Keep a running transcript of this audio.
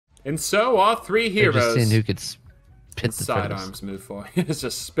And so all three They're heroes. just seeing who could spit the Sidearms move for. It's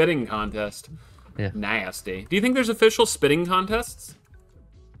a spitting contest. Yeah. Nasty. Do you think there's official spitting contests?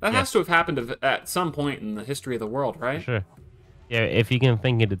 That has to have happened at some point in the history of the world, right? Sure. Yeah, if you can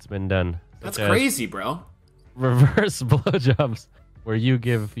think it, it's been done. That's crazy, bro. Reverse blowjobs, where you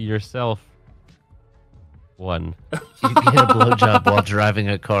give yourself one. You get a blowjob while driving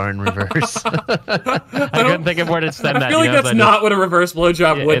a car in reverse. I couldn't think of where to send that. I feel like that's not what a reverse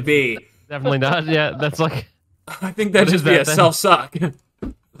blowjob would be. Definitely not. Yeah, that's like. I think that'd just be a self-suck.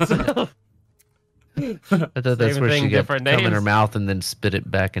 I thought that's where she got cum in her mouth and then spit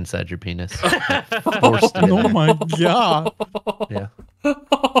it back inside your penis. Oh my god. Yeah.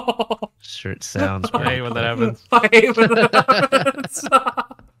 Sure, it sounds I hate when that happens. I hate when that happens.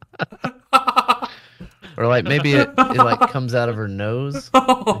 Or like maybe it like comes out of her nose.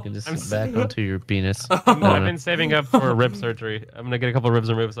 You can just back onto your penis. I've been saving up for rib surgery. I'm gonna get a couple of ribs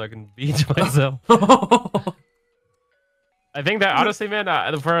removed so I can beat myself. I think that honestly, man,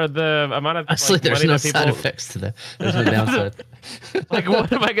 for the amount of honestly, like, there's money no that people... side effects to that. There's no downside. Like, what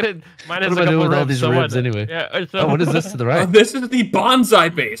am I gonna? Minus what am a I doing couple with all ribs, these so ribs what? anyway? Yeah. So... Oh, what is this to the right? This is the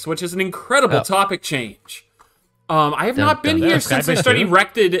bonsai base, which is an incredible topic change. I have not been here since they started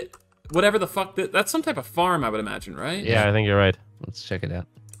erected. Whatever the fuck that's some type of farm, I would imagine, right? Yeah, I think you're right. Let's check it out.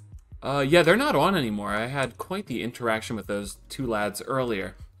 Yeah, they're not on anymore. I had quite the interaction with those two lads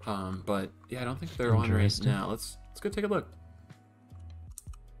earlier. But yeah, I don't think they're on right now. Let's go take a look.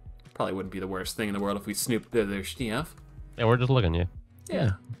 Probably wouldn't be the worst thing in the world if we snooped their stuff. Yeah, we're just looking, yeah.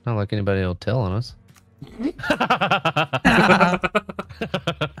 Yeah, not like anybody will tell on us.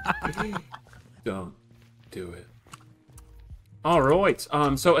 Don't do it. All right.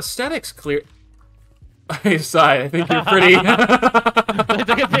 So aesthetics clear. I sigh. I think you're pretty. Take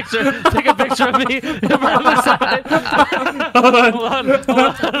a picture. Take a picture of me. Hold on.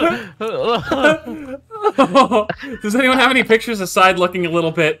 Does anyone have any pictures aside looking a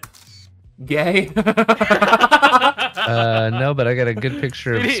little bit gay? No, but I got a good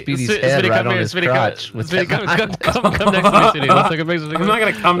picture of Speedy's head right on his crotch. Come next to me, Speedy. Let's take a picture. I'm not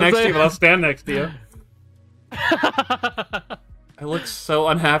gonna come next to you, but I'll stand next to you. I look so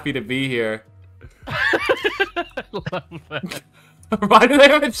unhappy to be here. I love that. Why do they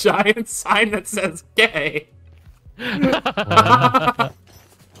have a giant sign that says gay? That's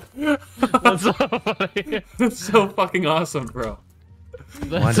so funny. That's so fucking awesome, bro.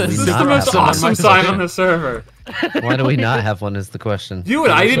 Why do we This is not the most have one? awesome sign on the server. Why do we not have one is the question. Dude,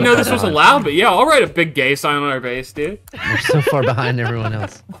 I didn't know this was allowed, but yeah, I'll write a big gay sign on our base, dude. We're so far behind everyone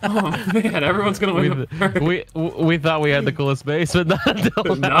else. Oh man, everyone's gonna win. We thought we had the coolest base, but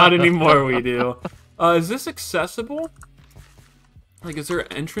not anymore. We do. Is this accessible? Like, is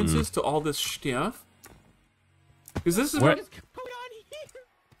there entrances to all this stuff? Because this is what is going on here?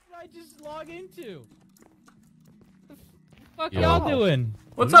 I just log into. What the fuck y'all doing?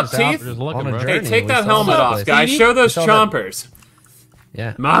 What's up, Teeth? Hey, take that helmet off, guys. Show those chompers.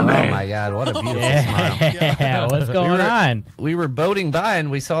 Yeah. My man. Oh my god, what a beautiful smile. Yeah, what's going on? We were boating by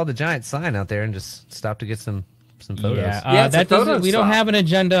and we saw the giant sign out there and just stopped to get some photos. Yeah, that doesn't. We don't have an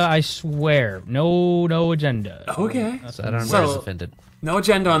agenda. I swear. No agenda. Okay. So I don't know who's offended. No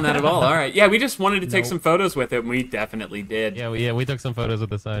agenda on that at all. All right. Yeah, we just wanted to take some photos with it, and we definitely did. Yeah, we took some photos with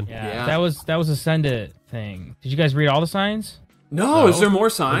the sign. Yeah, that was a send it thing. Did you guys read all the signs? No, is there more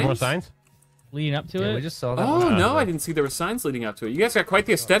signs? More signs? Leading up to it? We just saw that. Oh no, I didn't see there were signs leading up to it. You guys got quite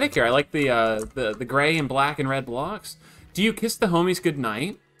the aesthetic here. I like the gray and black and red blocks. Do you kiss the homies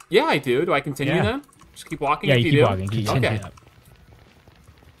goodnight? Yeah, I do. Do I continue then? Just keep walking. Yeah, if you do. keep walking. Keep okay.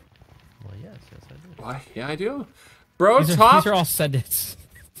 Well, yes, I do. Why? Yeah, I do. Bro, these top. These are all send its.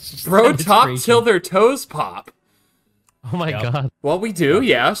 Bro, top till their toes pop. Oh my god. Well, we do.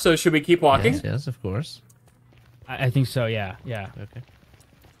 Yeah. So should we keep walking? Yes, of course. I think so. Yeah. Okay.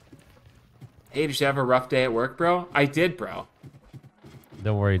 Hey, did you have a rough day at work, bro? I did, bro.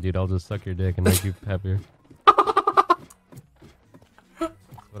 Don't worry, dude. I'll just suck your dick and make you happier.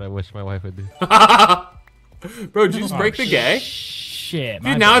 What I wish my wife would do. Bro, did you just break the gay? Shit.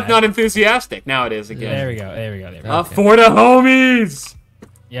 Dude, now it's not enthusiastic. Now it is again. There we go. For the homies!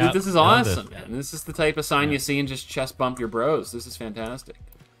 Yeah. Dude, this is awesome, man. This is the type of sign you see and just chest bump your bros. This is fantastic.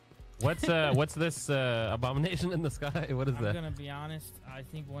 What's this abomination in the sky? What is that? I'm gonna be honest. I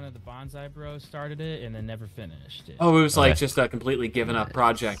think one of the bonsai bros started it and then never finished it. Oh, it was like just a completely given up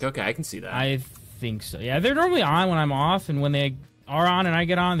project. Okay, I can see that. I think so. Yeah, they're normally on when I'm off, and when they are on and I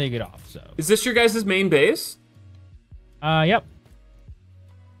get on, they get off. So. Is this your guys' main base? Yep.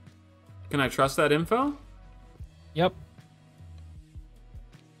 Can I trust that info? Yep.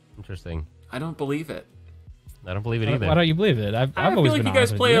 Interesting. I don't believe it. I don't believe it either. Why don't you believe it? I've I feel always like been you guys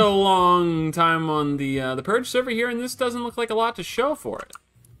honest with play you. a long time on the Purge server here, and this doesn't look like a lot to show for it.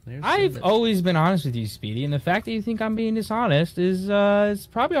 I've always been honest with you, Speedy, and the fact that you think I'm being dishonest is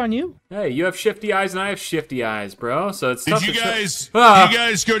probably on you. Hey, you have shifty eyes, and I have shifty eyes, bro. So it's tough Did to you show- guys? Ah. You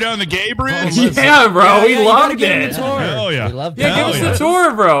guys go down the gay bridge? Yeah, bro, we you gotta loved give him it. the tour. Hell yeah! We love Yeah, that. give Hell us yeah. the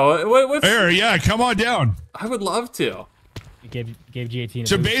tour, bro. What's... There, yeah, come on down. I would love to. You gave G18 a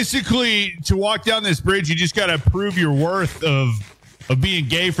So boost. basically, to walk down this bridge, you just got to prove your worth of being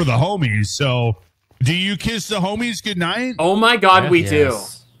gay for the homies. So, do you kiss the homies goodnight? Oh my God, we do.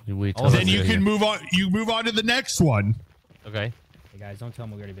 Yes. We totally Then you do. can move on. You move on to the next one. Okay. Hey guys, don't tell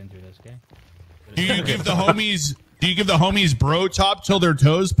them we've already been through this, okay? Do you give the homies? Do you give the homies bro top till their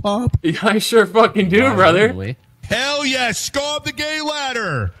toes pop? Yeah, I sure fucking do, Why brother. wouldn't we? Hell yes! Go up the gay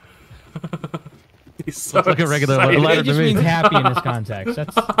ladder. He's so Looks like a regular excited. ladder It to just me. means happy in this context.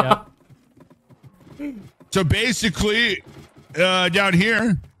 That's yeah. So basically, down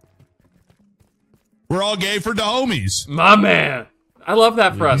here, we're all gay for the homies. My man. I love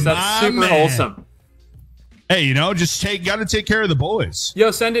that for us. That's My super man. wholesome. Hey, you know, just gotta take care of the boys.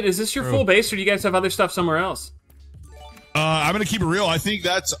 Yo, send it. Is this your full base, or do you guys have other stuff somewhere else? I'm gonna keep it real. I think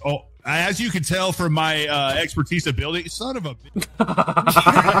that's as you can tell from my expertise of building. Son of a.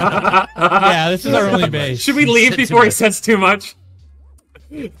 Yeah, this is our only base. Should we leave before he says too much?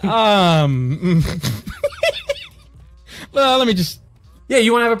 Well, let me just. Yeah,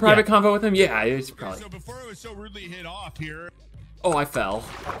 you want to have a private convo with him? Yeah, it's probably. So before it was so rudely hit off here, Oh, I fell.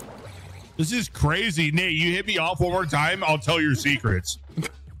 this is crazy. Nate, you hit me off one more time, I'll tell your secrets.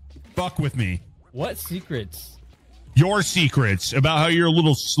 Fuck with me. What secrets? Your secrets about how you're a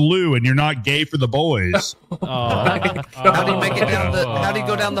little slew and you're not gay for the boys. How do you make it down the? How do you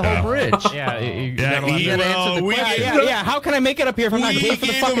go down the whole bridge? Yeah. You Yeah, gotta let them- answer the we question. gave- Yeah. How can I make it up here if I'm not we gay for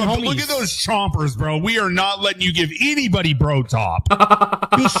the gave fucking him homies? look at those chompers, bro. We are not letting you give anybody bro top.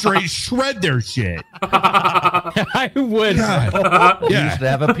 You'll straight shred their shit. I would. God. You Yeah. should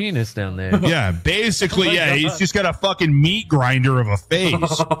have a penis down there. Yeah, basically, yeah, he's just got a fucking meat grinder of a face.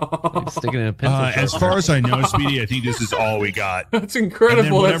 Sticking in a pencil. As far as I know, Speedy, I think this is all we got. That's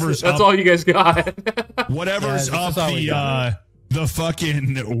incredible. whatever's That's up- all you guys got. Whatever's Yeah, this up is all we the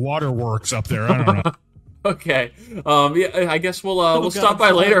fucking waterworks up there. I don't know. Okay. Yeah, I guess we'll stop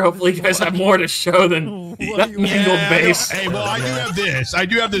by later. Hopefully, you guys have more to show than that mangled base. Hey, well, I do have this. I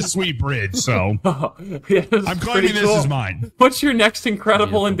do have this sweet bridge, so Yeah, this I'm is claiming pretty this cool. is mine. What's your next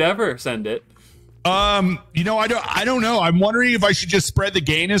incredible endeavor? Send it. You know, I don't know. I'm wondering if I should just spread the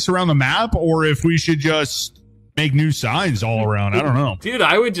gayness around the map, or if we should just make new signs all around. I don't know. Dude,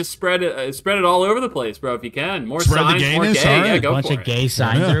 I would just spread it all over the place, bro, if you can. More Spread the signs, more gayness, gay. all Yeah, right. go Bunch for of it. gay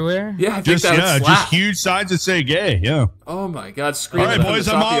signs Yeah. everywhere. Yeah, I think Just that would slap. just huge signs that say gay. Yeah. Oh my God, scream All right, it from boys,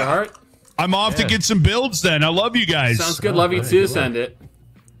 the I'm top of your off. heart. I'm off to get some builds. Then I love you guys. Sounds good. Love you too. Send it.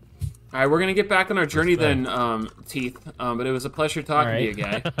 All right, we're gonna get back on our journey then, Teeth. But it was a pleasure talking to you,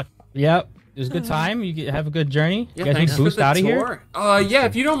 guy. Yep. It was a good time. You have a good journey. Yeah, you guys thanks need for boost the out of here. tour. Yeah,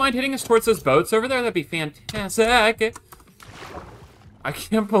 if you don't mind hitting us towards those boats over there, that'd be fantastic. I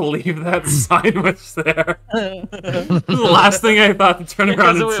can't believe that sign was there. The last thing I thought to turn around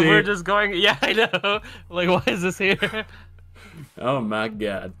Because and see. we're just going. Yeah, I know. Like, why is this here? Oh my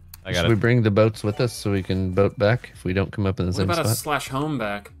God. I Should got we it. bring the boats with us so we can boat back if we don't come up in the What same about spot? a /home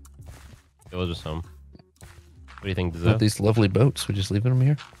back? We'll just home. What do you think, With Dizzo? these lovely boats, we just leaving them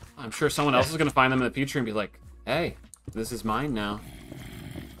here. I'm sure someone else is gonna find them in the future and be like, "Hey, this is mine now."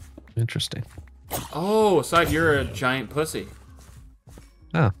 Interesting. Oh, Side, you're a giant pussy.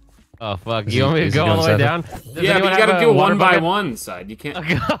 Oh, Oh fuck! Is You he- want me to is he go all the way going down? south? Does Yeah, but anyone you have gotta a do it water one by bucket? one, Side. You can't.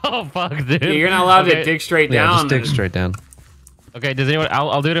 Oh fuck, dude! You're not allowed to Okay. dig straight yeah, down. just dig straight down. Okay, does anyone?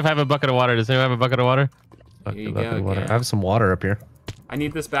 I'll do it if I have a bucket of water. Does anyone have a bucket of water? Fuck Here the you bucket go, of water. Gav. I have some water up here. I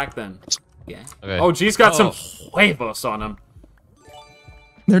need this back then. Yeah. Okay. Oh, G's got some huevos on him.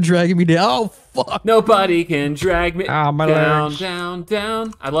 They're dragging me down. Oh, fuck. Nobody can drag me Ah, my down, legs. down,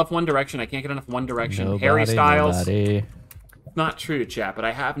 down. I love One Direction. I can't get enough One Direction. Harry Nobody, Styles. nobody. Not true, chat, but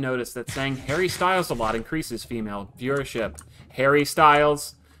I have noticed that saying Harry Styles a lot increases female viewership. Harry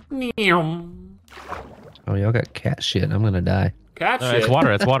Styles. Meow. Oh, y'all got cat shit. I'm gonna die. Cat shit. It's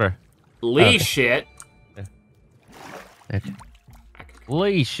water. It's water. Lee Okay. shit. Okay.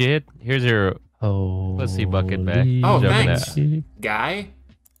 Holy shit! Here's your Oh. pussy bucket back. Oh, Jumping thanks. out. Guy.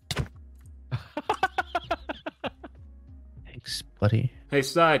 Thanks, buddy. Hey,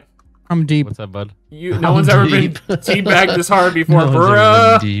 Side. I'm deep. What's up, bud? No one's ever been deep. teabagged this hard before, No one's ever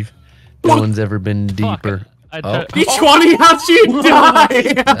bruh. been deep. No one's ever been deeper. D20, how'd you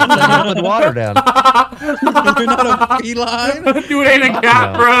die? That's how you put water down. You're not a feline. Dude ain't a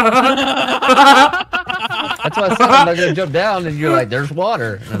cat, bro. That's why I said I'm not gonna jump down, and you're like, "There's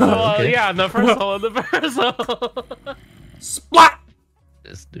water." And I'm like, Well, okay. yeah, in the first hole, in the first hole. Splat!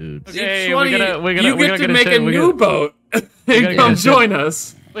 This dude. Okay, D20, you get to make a shit. new boat. And come join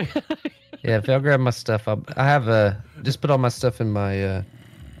us. Yeah, if y'all grab my stuff, I have just put all my stuff in my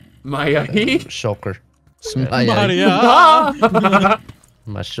shulker.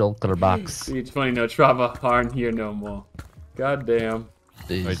 My shulker box. D20 no trouble, aren't here no more. Goddamn.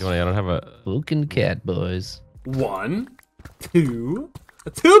 These Wait, I don't have a... Fucking cat boys. 1, 2,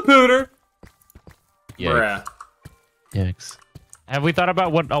 a 2-pooter. Bruh. Yikes. Have we thought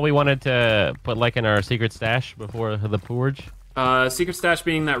about what all we wanted to put like in our secret stash before the Purge? Secret stash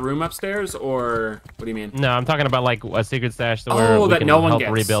being that room upstairs, or what do you mean? No, I'm talking about like a secret stash where we that can no one help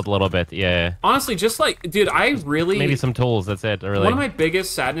gets. rebuild a little bit. Yeah. Honestly, just like, dude, I really... Maybe some tools, that's it, really. One of my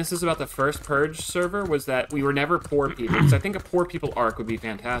biggest sadnesses about the first Purge server was that we were never poor people, because I think a poor people arc would be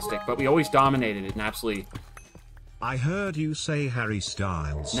fantastic, but we always dominated it and absolutely... I heard you say Harry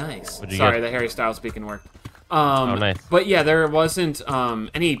Styles. Nice. What'd you Sorry, get? the Harry Styles speaking worked. Oh, nice. But yeah, there wasn't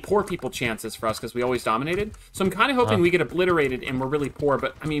any poor people chances for us because we always dominated. So I'm kind of hoping we get obliterated and we're really poor.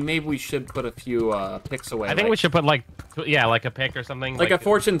 But I mean, maybe we should put a few picks away. I think we should put like, like a pick or something. Like a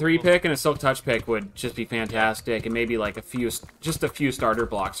Fortune 3 pick and a Silk Touch pick would just be fantastic, and maybe like just a few starter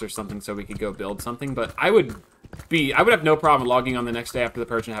blocks or something, so we could go build something. But I would have no problem logging on the next day after the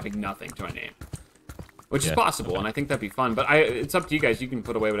Purge and having nothing to my name. Which is possible, and I think that'd be fun. But it's up to you guys. You can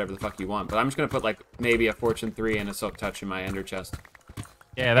put away whatever the fuck you want. But I'm just gonna put like maybe a Fortune 3 and a Silk Touch in my Ender chest.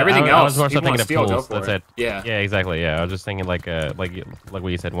 Yeah, everything I else. was more so People want thinking of steel, tools. go for That's it. Yeah. Yeah, exactly. Yeah, I was just thinking like what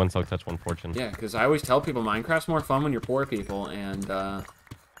you said, 1 Silk Touch, 1 Fortune. Yeah, because I always tell people Minecraft's more fun when you're poor people, and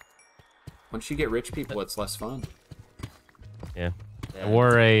once you get rich people, it's less fun. Yeah. I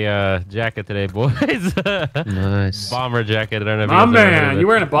wore a jacket today, boys. Nice. Bomber jacket. I don't know if My you guys ever heard of man, it. you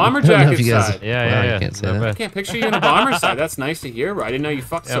wearing a bomber I don't know jacket if you guys- side. Yeah, Wow, yeah. you can't say Not that. I bad. can't picture you in a bomber side. That's nice to hear, bro. I didn't know you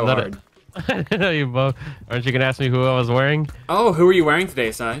fucked so not hard. I didn't know you both. Aren't you gonna ask me who I was wearing? Oh, who are you wearing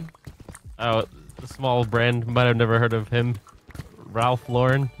today, side? Oh, a small brand. Might have never heard of him. Ralph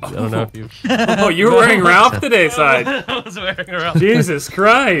Lauren. I don't know if you. Oh, you were wearing Ralph today, side. I was wearing a Ralph. Jesus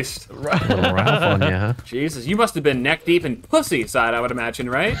Christ. Little Ralph on you, huh? Jesus, you must have been neck deep in pussy side, I would imagine,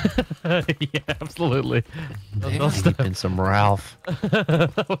 right? Yeah, absolutely. Deep in some Ralph. I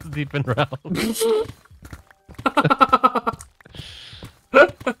was deep in Ralph.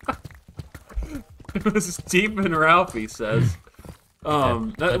 It was deep in Ralph, he says. What I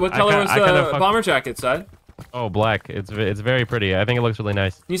color kinda- was I kinda the fuck- bomber jacket, side? Oh, black. It's very pretty. I think it looks really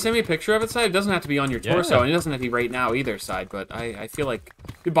nice. Can you send me a picture of it, side? It doesn't have to be on your torso, and it doesn't have to be right now either, side, but I feel like...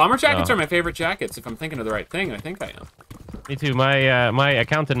 Dude, bomber jackets Oh. are my favorite jackets, if I'm thinking of the right thing, and I think I am. Me too. My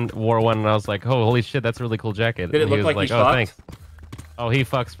accountant wore one, and I was like, "Oh, holy shit, that's a really cool jacket." Did it And he look was like he "Oh, fucked? thanks." Oh, he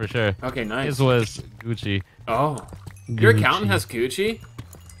fucks for sure. Okay, nice. His was Gucci. Oh. Your accountant has Gucci?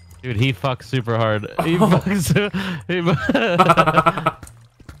 Dude, he fucks super hard. He Oh. fucks.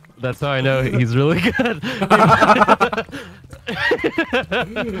 That's how I know he's really good. There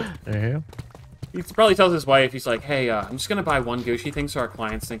you go. He probably tells his wife, he's like, hey, I'm just going to buy one Gucci thing so our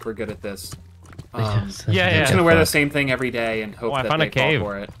clients think we're good at this. I'm Yeah, just yeah. going to wear the same thing every day and hope Oh, I that found they a cave. fall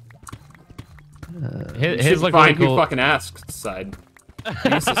for it. His His look fine, really cool. who fucking asked, side.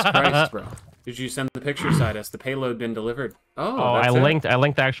 Jesus Christ, bro. Did you send the picture, side? Has the payload been delivered? Oh, Oh, that's I it?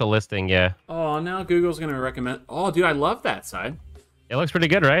 linked the actual listing. Yeah, Oh, now Google's going to recommend... Oh, dude, I love that, side. it looks pretty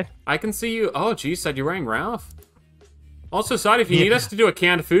good, right? I can see you... Oh, geez, side, you're wearing Ralph. Also, side, if you need us to do a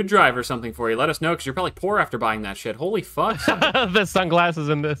canned food drive or something for you, let us know, because you're probably poor after buying that shit. Holy fuck, side. The sunglasses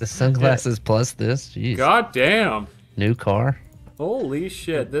in this. The sunglasses plus this. Jeez. God damn. New car. Holy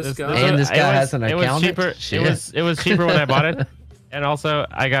shit, this guy... And this guy has an It was accountant? cheaper. Shit. It was cheaper when I bought it, and also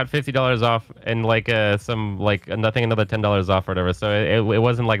I got $50 off and like some like nothing another $10 off or whatever. So it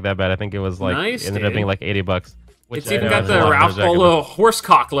wasn't like that bad. I think it was like Nice, ended up dude. being like $80. Which It's I even know got is a the lot for a Ralph jacket, Polo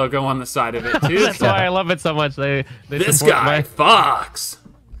horsecock logo on the side of it, too. but That's why I love it so much. They This support guy my fucks.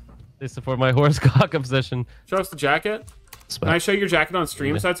 they support my horse cock obsession. Show us the jacket. Can I show you your jacket on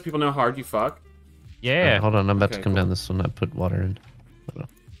stream side so people know how hard you fuck? Yeah. Hold on, I'm about Okay, to come cool. down this one. I put water in. Should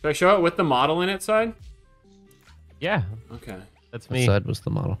I show it with the model in it, side? Yeah. Okay. That's The me. side was the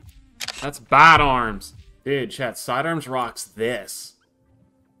model. That's Bad Arms. Dude, chat, Sidearms rocks this.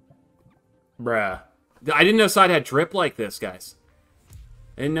 Bruh. I didn't know Side had drip like this, guys.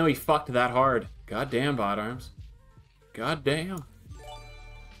 I didn't know he fucked that hard. God damn, Bad Arms. God damn.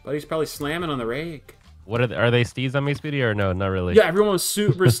 Buddy's probably slamming on the rake. What are they steez on me, Speedy, or no? Not really. Yeah, everyone was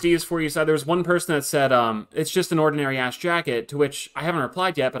super steezed for you. So there was one person that said, it's just an ordinary ass jacket, to which I haven't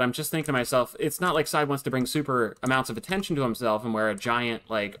replied yet, but I'm just thinking to myself, it's not like Side wants to bring super amounts of attention to himself and wear a giant,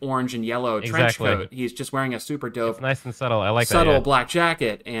 like, orange and yellow trench coat. He's just wearing a super dope, It's nice and subtle. I like subtle that. Yeah. black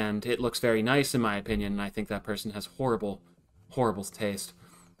jacket, and it looks very nice in my opinion, and I think that person has horrible, horrible taste.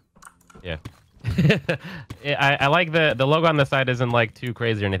 Yeah. I like the logo on the side isn't like too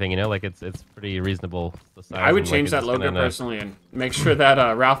crazy or anything, you know, like it's pretty reasonable. The size I would and, change like, that logo kinda, personally and make sure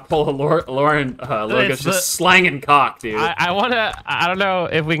that Ralph Polo Lauren logo's just slanging cock, dude. I don't know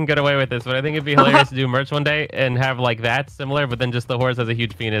if we can get away with this, but I think it'd be hilarious to do merch one day and have like that similar, but then just the horse has a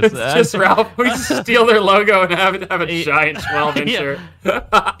huge penis. It's just Ralph. We just steal their logo and have a giant 12-incher.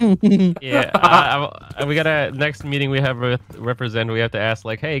 Yeah, we got a next meeting we have with Represent. We have to ask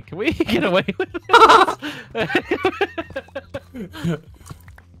like, hey, can we get away with this?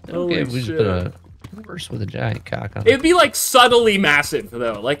 Okay, we just put a horse with a giant cock on it. It'd be like subtly massive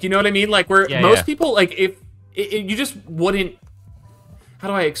though, like you know what I mean? Like where most people like if you just wouldn't. How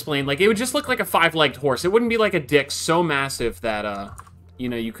do I explain? Like it would just look like a 5-legged horse. It wouldn't be like a dick so massive that you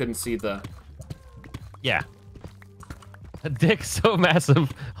know you couldn't see the. Yeah. A dick so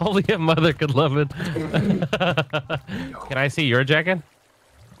massive, only a mother could love it. Can I see your jacket?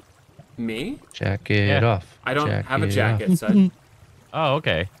 Me? Jacket off. I don't have a Jacket jacket, off. son. Oh,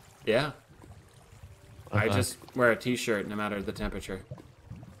 okay. Yeah. I just wear a t-shirt no matter the temperature.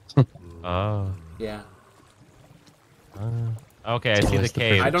 Oh. Yeah. Okay, I see the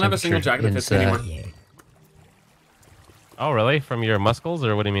cave. I don't have a single jacket that fits me anymore. Oh, really? From your muscles,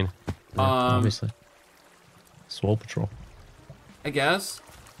 or what do you mean? Obviously. Swole Patrol. I guess.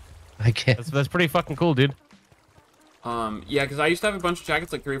 I can't. That's pretty fucking cool, dude. Yeah, because I used to have a bunch of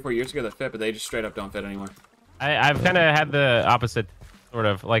jackets like 3 or 4 years ago that fit, but they just straight up don't fit anymore. I've kind of had the opposite, sort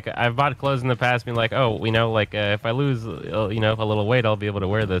of. Like, I've bought clothes in the past, being like, oh, you know, like, if I lose, you know, a little weight, I'll be able to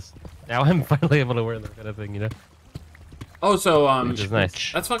wear this. Now I'm finally able to wear that kind of thing, you know? Oh, so, Which is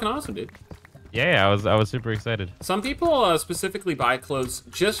nice. that's fucking awesome, dude. Yeah, I was super excited. Some people specifically buy clothes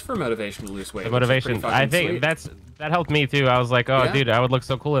just for motivation to lose weight. The motivation. I think sweet. that helped me too. I was like, oh, Yeah. dude, I would look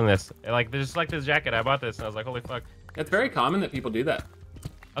so cool in this. Like, just like this jacket, I bought this, and I was like, holy fuck. It's very common that people do that.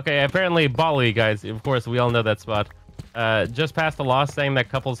 Okay, apparently Bali, guys. Of course, we all know that spot. Just passed a law saying that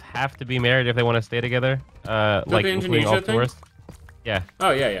couples have to be married if they want to stay together. Like the including all Indonesia thing? tourists. Yeah. Oh,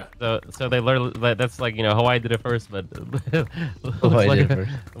 yeah, yeah. So they learned that that's like, you know, Hawaii did it first, but Hawaii did it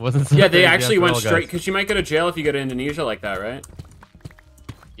first. It wasn't so Yeah, they crazy actually after went all, straight, guys. because you might go to jail if you go to Indonesia like that, right?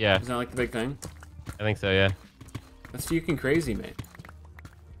 Yeah, Isn't that like the big thing? I think so, yeah. That's fucking crazy, mate.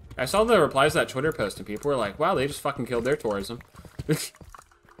 I saw the replies to that Twitter post, and people were like, wow, they just fucking killed their tourism.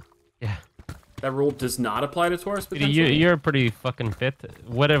 Yeah. That rule does not apply to tourists, Dude, potentially? you're pretty fucking fit.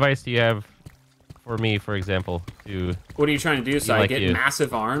 What advice do you have for me, for example, to... What are you trying to do, Si? like Get you.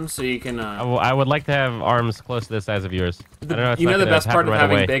 massive arms so you can... I would like to have arms close to the size of yours. I don't know, it's you not know the gonna best part happen of right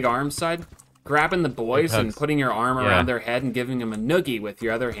having away. big arms, Side? Grabbing the boys and hugs. putting your arm Yeah. around their head and giving them a noogie with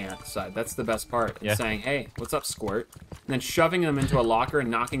your other hand, Side. That's the best part. And Yeah. saying, hey, what's up, squirt? And then shoving them into a locker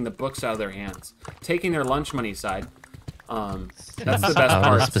and knocking the books out of their hands. Taking their lunch money, Side. That's the best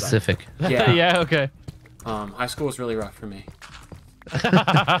part. Specific. Side. Yeah. Yeah, okay. High school was really rough for me.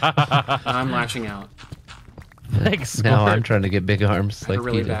 I'm lashing out. Thanks, Now Squirt. I'm trying to get big arms I had like a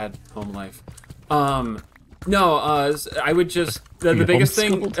really you did. bad home life. No, I would just the biggest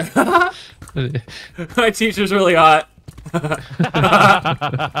thing. My teacher's really hot. Yeah.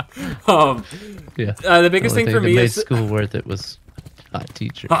 The biggest thing for me made is school worth it was hot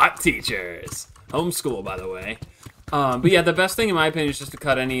teacher. hot teachers. Homeschool, by the way. But yeah, the best thing in my opinion is just to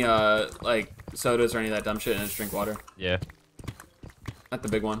cut any like sodas or any of that dumb shit and just drink water. Yeah. That's the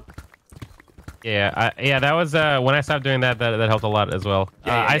big one. Yeah, that was when I stopped doing that helped a lot as well.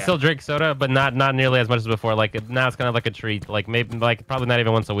 Yeah, I yeah. still drink soda, but not nearly as much as before. Like now it's kind of like a treat. Like maybe like probably not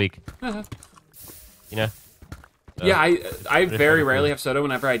even once a week. Uh-huh. You know? So, Yeah, I very fucking rarely cool. have soda.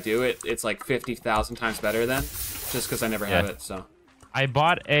 Whenever I do, it's like 50,000 times better than, just because I never have Yeah. it. So I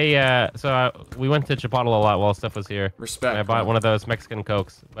bought a we went to Chipotle a lot while stuff was here. respect. And I bought one of those Mexican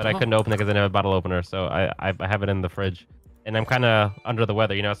Cokes, but I Oh. couldn't open it because I didn't have a bottle opener. So I have it in the fridge, and I'm kind of under the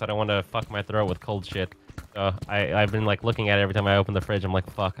weather, you know, so I don't want to fuck my throat with cold shit. So I've been like looking at it every time I open the fridge. I'm like,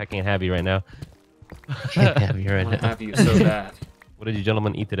 fuck, I can't have you right now. Can't have you I right want to now. have you so bad. What did you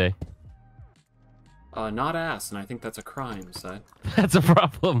gentlemen eat today? Not ass, and I think that's a crime. So, That's a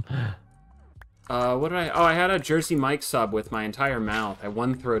problem. what did I? Oh, I had a Jersey Mike sub with my entire mouth. I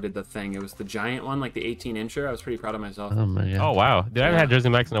one-throated the thing. It was the giant one, like the 18-incher. I was pretty proud of myself. Oh my god. Oh wow, dude, I haven't had Jersey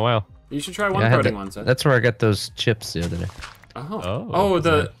Mike's in a while. You should try Yeah, I had one-throating that- one, Seth. That's where I got those chips the other day. Oh, Oh. oh,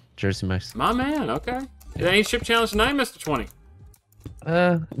 the Jersey Mike's. my man. Okay, Did any chip challenge tonight, Mr. 20?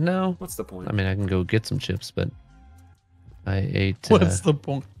 No. What's the point? I mean, I can go get some chips, but I ate. What's the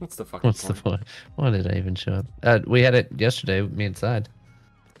point? What's the fucking What's the point? Why did I even show up? We had it yesterday, me inside.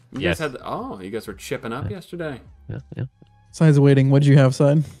 You Yes. guys had you guys were chipping up yesterday. Yeah. Side's waiting. What'd you have,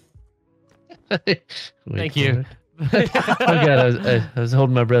 Side? Thank you. Oh god, I was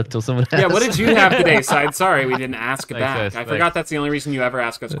holding my breath till someone asked. Yeah, what did you have today, Side? Sorry, we didn't ask Thanks, back. guys, I thanks. forgot that's the only reason you ever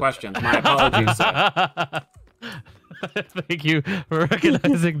ask us questions. My apologies. Side. Thank you for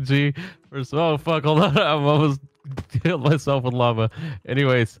recognizing G. Oh fuck, hold on, I'm almost killed myself with lava.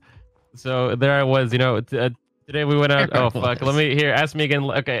 Anyways, so there I was. Today we went out. Oh fuck, let me ask me again.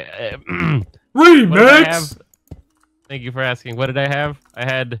 Okay. What did I have? Remix. Thank you for asking. What did I have? I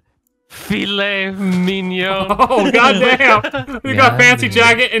had filet mignon. Oh goddamn! He got fancy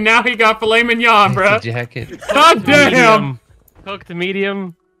jacket, and now he got filet mignon, bro. Jacket. Goddamn! Cooked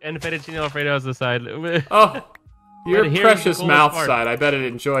medium and fettuccine alfredo as the side. Oh, your Here's the precious coolest mouth part. Side. I bet it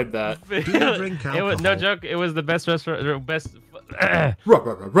enjoyed that. you drink It was no alcohol? joke. It was the best restaurant. Best.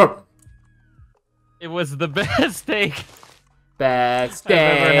 Rub. It was the best steak Best I've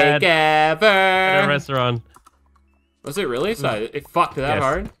ever steak had at a ever. restaurant. Was it really? Side? It fucked that Yes.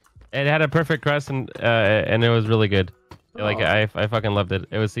 hard? It had a perfect crust and it was really good. Like Oh. I fucking loved it.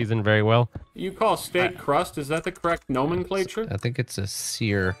 It was seasoned very well. You call steak crust? Is that the correct nomenclature? I think it's a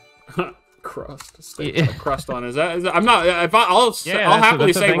sear. Crust. Steak Yeah. with crust on. Is that? I'm not. I'll Yeah, happily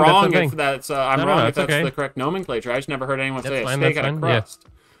that's the say thing, that's the wrong thing. if that's. I'm No, wrong if it's that's okay. the correct nomenclature. I just never heard anyone That's say fine, a steak that's on a fine, yeah.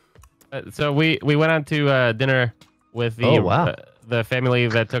 crust. So we went on to dinner with the Oh, wow. the family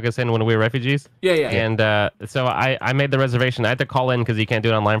that took us in when we were refugees. Yeah. And so I made the reservation. I had to call in because you can't do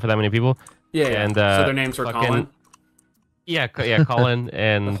it online for that many people. Yeah. And so their names were fucking- Colin. Yeah, Colin The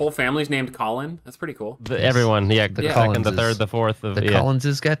and whole family's named Colin. That's pretty cool. everyone. Yeah, the Yeah. second, the Collinses. third, the fourth. The yeah.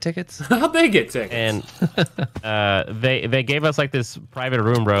 Collinses got tickets. How'd they get tickets? And they gave us like this private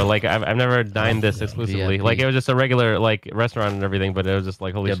room, bro. Like I've never dined this exclusively. VIP. Like it was just a regular like restaurant and everything, but it was just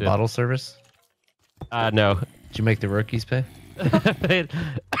like holy You shit. had bottle service. No. Did you make the rookies pay?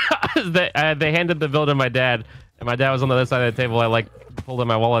 they handed the bill to my dad, and my dad was on the other side of the table. I like pulled in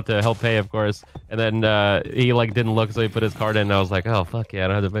my wallet to help pay, of course, and then he like didn't look, so he put his card in. And I was like, oh fuck yeah, I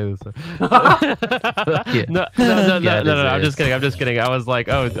don't have to pay this. Yeah. No. Yeah, I'm just kidding. I was like,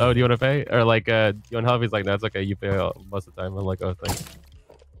 oh, do you want to pay, or like, do you want help? He's like, no, it's okay, you pay most of the time. I'm like, oh, thanks.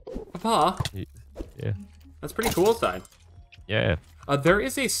 Papa. Yeah. That's pretty cool, Side. Yeah. There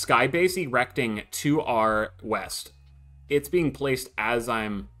is a skybase erecting to our west. It's being placed as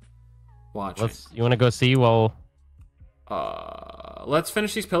I'm watching. You want to go see? Well, Let's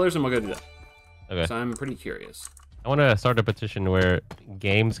finish these pillars and we'll go do that. okay. So I'm pretty curious. I want to start a petition where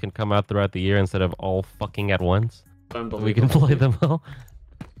games can come out throughout the year instead of all fucking at once. We can play them all.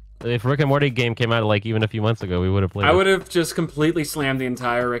 If Rick and Morty game came out like even a few months ago, we would have played I it. would have just completely slammed the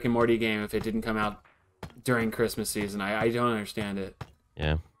entire Rick and Morty game if it didn't come out during Christmas season. I don't understand it.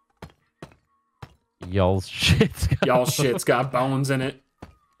 Yeah. Y'all's shit's got Y'all shit's got bones in it.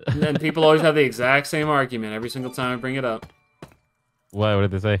 And then people always have the exact same argument every single time I bring it up. What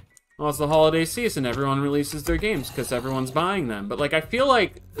did they say? Well, it's the holiday season. Everyone releases their games because everyone's buying them. But, like, I feel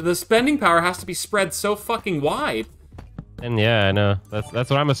like the spending power has to be spread so fucking wide. And yeah, I know. That's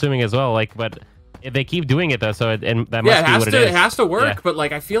what I'm assuming as well. Like, but if they keep doing it though, so and that must Yeah, be what it is. it has to work. Yeah. But,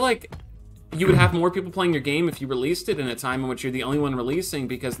 like, I feel like you would have more people playing your game if you released it in a time in which you're the only one releasing,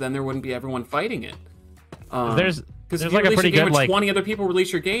 because then there wouldn't be everyone fighting it. There's Because if like you a release pretty a game good with like 20 other people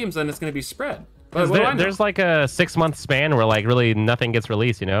release your games, then it's going to be spread. But what do I know? there's like a 6-month span where like really nothing gets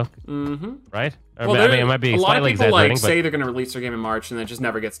released, you know? Mm-hmm. Right? Or, Well, I mean, it might be a lot of slightly people exaggerating, like but say they're going to release their game in March, and it just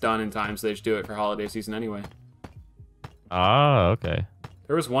never gets done in time, so they just do it for holiday season anyway. oh, okay.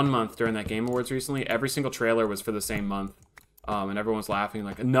 There was one month during that Game Awards recently, every single trailer was for the same month. And everyone was laughing,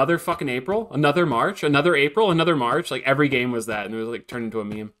 like, another fucking April? Another March? Another April? Another March? Like, every game was that, and it was, like, turned into a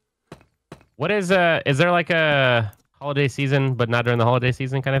meme. What is there like a holiday season, but not during the holiday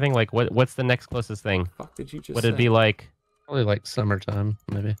season kind of thing? Like, what's the next closest thing? Fuck did you just Would say? it be like, Probably like summertime,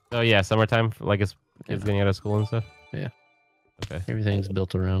 maybe. oh yeah, summertime, like it's kids getting out of school and stuff? Yeah. Okay. Everything's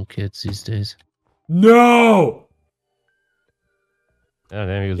built around kids these days. No! Oh,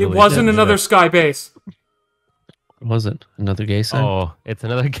 damn, he was It really wasn't good. another sky base. Was it another gay sign? Oh, it's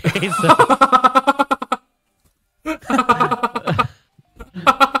another case.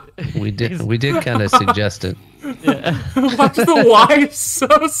 We did kind of suggest it. Why's the wife so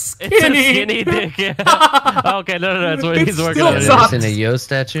skinny? It's a skinny dick. Yeah. Okay, no, that's what he's It working still on. Have It. you ever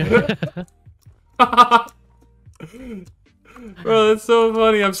sucks. seen a Yo statue? Bro, that's so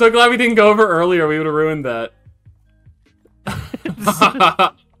funny. I'm so glad we didn't go over earlier. We would have ruined that.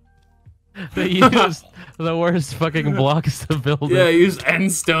 The used the worst fucking blocks to build. Yeah, use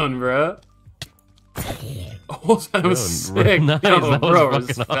endstone, bro. Oh, that was sick. Nice, Yo, that was bro, fucking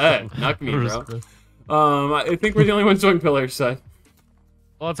respect. awesome. Knock me, bro. I think we're the only ones doing pillars, so.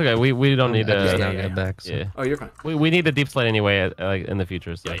 Well, that's okay. We don't need I just to. now got back. So. Yeah. Oh, you're fine. We need the deep slate anyway, in the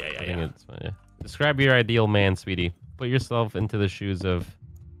future. So Yeah. I think it's fine, yeah. Describe your ideal man, sweetie. Put yourself into the shoes of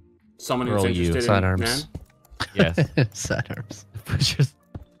Someone who's Girl, you. interested Side in arms. men. yes. Sidearms. Put your-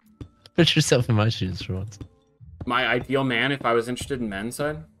 Put yourself in my shoes for once. My ideal man, if I was interested in men's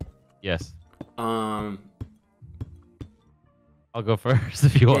side. yes. Um, I'll go first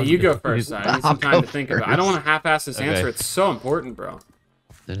if you yeah, want. you me. go first. I need some time to think about it. I don't want to half-ass this Okay. answer. It's so important, bro.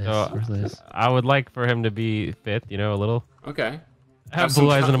 It is. So, It really is. I would like for him to be fit, you know, a little. Okay. Have some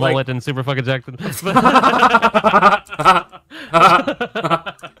blue eyes and a like- mullet and super fucking Jackson.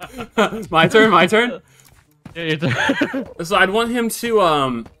 My turn. Yeah, your turn. So I'd want him to, I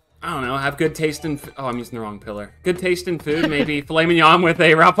don't know, have good taste in. Oh, I'm using the wrong pillar. Good taste in food. Maybe filet mignon with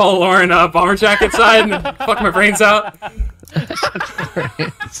a Ralph Paul Lauren bomber jacket side, and fuck my brains out.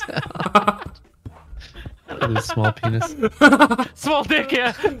 With a small penis. Small dick,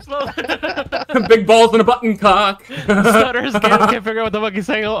 yeah. Small Big balls and a button cock. stutters. Can't figure out what the fuck he's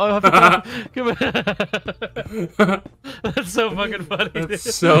saying. I'll have to come on. That's so fucking funny. Dude.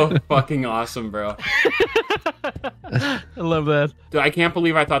 That's so fucking awesome, bro. I love that. Dude, I can't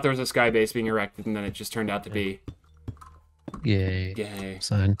believe I thought there was a sky base being erected, and then it just turned out to be. Yay. Yay.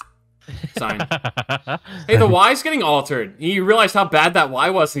 Sign. Sign. Hey, the Y's getting altered. He realized how bad that Y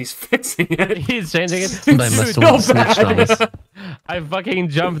was, and he's fixing it. He's changing it. Somebody must have so snitched on us. I fucking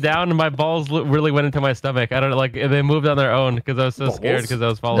jumped down and my balls really went into my stomach. I don't know, like they moved on their own because I was so scared Balls? because I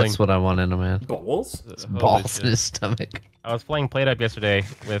was falling. That's what I want in a man. Balls? Holy Balls shit. in his stomach. I was playing Plate Up yesterday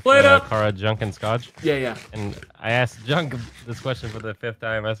with Plate Up! Kara, Junk, and Scotch. Yeah. And I asked Junk this question for the 5th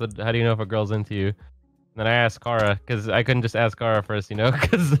time. I said, how do you know if a girl's into you? And then I asked Kara, because I couldn't just ask Kara first, you know,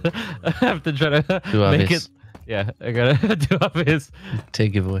 because I have to try to Too make obvious. it. Yeah, I gotta do obvious.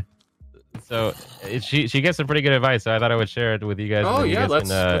 Take giveaway. So she gets some pretty good advice, so I thought I would share it with you guys. and Oh then you yeah, guys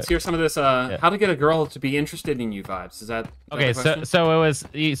let's hear some of this. How to get a girl to be interested in you vibes. Is that Okay, the question? so it was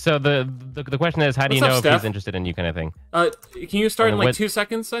the question is, how do you What's know up, if Steph? he's interested in you, kind of thing? Can you start in And like what- 2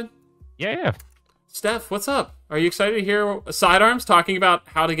 seconds, then? Yeah. Steph, what's up? Are you excited to hear Sidearms talking about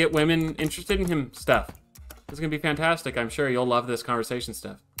how to get women interested in him, Steph? This is gonna be fantastic. I'm sure you'll love this conversation,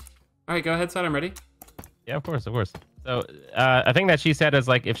 Steph. All right, go ahead, Side. I'm ready. Yeah, of course. So I think that she said is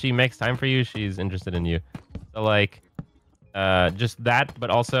like if she makes time for you, she's interested in you. So like just that, but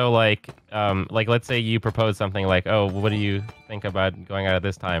also like let's say you propose something like, oh, what do you think about going out at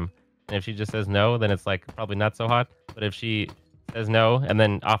this time? And if she just says no, then it's like probably not so hot. But if she says no and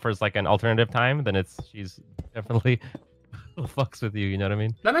then offers like an alternative time, then she's definitely fucks with you. You know what I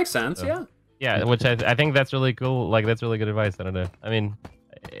mean? That makes sense. So- Yeah. Yeah, which I think that's really cool. Like that's really good advice. I don't know. I mean,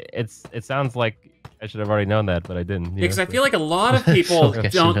 it sounds like I should have already known that, but I didn't. Because I feel like a lot of people Like I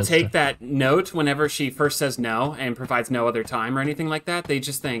should don't have take stuff. that note whenever she first says no and provides no other time or anything like that. They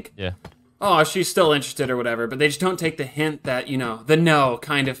just think, Yeah. oh, she's still interested or whatever. But they just don't take the hint that, you know, the no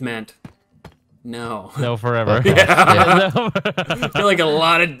kind of meant no. No forever. Yeah. No. I feel like a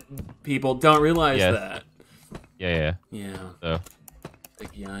lot of people don't realize Yes. that. Yeah. Yeah. So.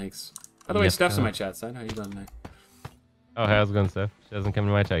 Like, yikes. By the way, Yep. Steph's in my chat side. How you doing tonight? Oh, how's it going, Steph? She hasn't come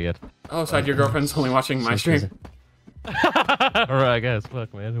to my chat yet. Oh, side, your girlfriend's only watching my stream. Alright, I guess.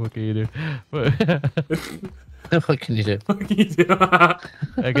 Fuck, man. What can you do? What can you do?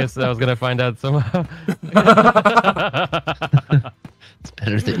 I guess I was gonna find out somehow. It's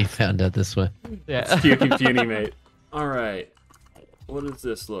better that you found out this way. Yeah. Pukey puny, mate. All right. What does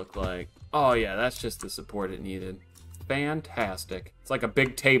this look like? Oh, yeah, that's just the support it needed. Fantastic. It's like a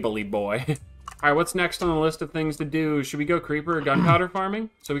big table-y boy. All right, what's next on the list of things to do? Should we go creeper or gunpowder farming?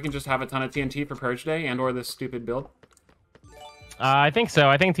 So we can just have a ton of TNT for Purge Day and or this stupid build? I think so.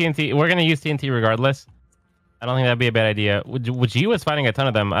 I think TNT. We're gonna use TNT regardless. I don't think that'd be a bad idea. Would you was finding a ton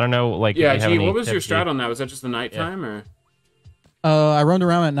of them? I don't know. Like, Yeah, if you have G, any what was your tips, strat G? on that? Was that just the nighttime or? I roamed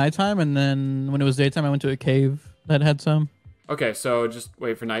around at nighttime, and then when it was daytime, I went to a cave that had some. Okay, so just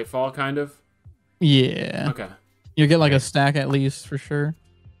wait for nightfall, kind of? Yeah. Okay. You'll get like a stack at least for sure.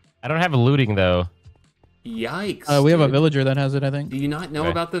 I don't have looting though. Yikes. We have a dude. villager that has it, I think. Do you not know Okay.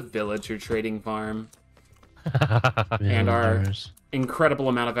 about the villager trading farm? Man, our- there's- Incredible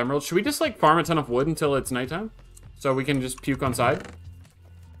amount of emeralds. Should we just like farm a ton of wood until it's nighttime? So we can just puke on side?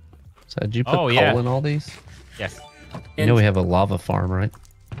 So did you put Oh, coal yeah. in all these? Yes. You know we have a lava farm, right?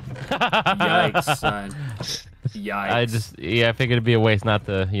 Yikes, son. Yikes. I figured it'd be a waste not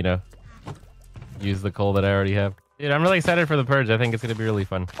to, use the coal that I already have. Dude, I'm really excited for the purge. I think it's gonna be really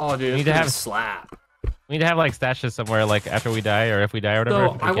fun. Oh, dude, We it's need to gonna have- slap. We need to have like stashes somewhere, like after we die or if we die or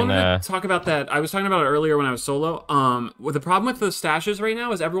whatever. So I wanted to talk about that. I was talking about it earlier when I was solo. Well, the problem with the stashes right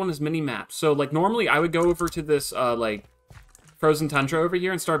now is everyone is mini maps. So like normally I would go over to this like frozen tundra over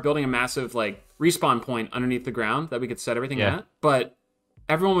here and start building a massive like respawn point underneath the ground that we could set everything at. But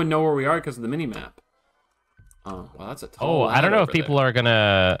everyone would know where we are because of the mini map. Oh, well, that's a tall. Oh, I don't know if people are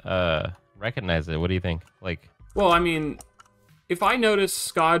gonna recognize it. What do you think? Like, well, I mean, if I noticed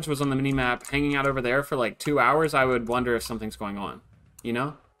Scodge was on the minimap hanging out over there for like 2 hours, I would wonder if something's going on, you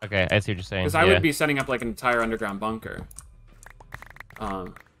know? Okay, I see what you're saying. Because I would be setting up like an entire underground bunker.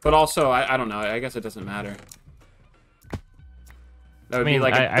 But also, I don't know, I guess it doesn't matter. That would be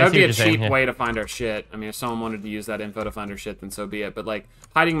like that would be a cheap way to find our shit. I mean, if someone wanted to use that info to find our shit, then so be it. But like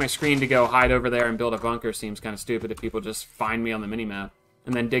hiding my screen to go hide over there and build a bunker seems kind of stupid if people just find me on the minimap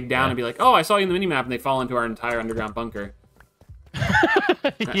and then dig down and be like, oh, I saw you in the minimap, and they fall into our entire underground bunker.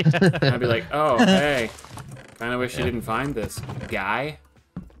 I'd be like, oh, hey, kind of wish you didn't find this guy.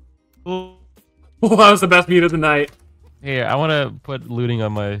 Oh, that was the best mute of the night. Here, I want to put looting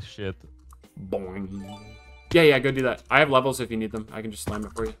on my shit. Boing. Yeah, go do that. I have levels if you need them. I can just slam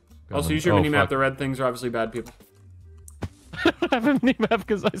it for you. Also, use your minimap. The red things are obviously bad people. I don't have a minimap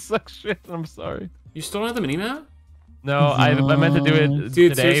because I suck shit. I'm sorry. You still don't have the minimap? No, I meant to do it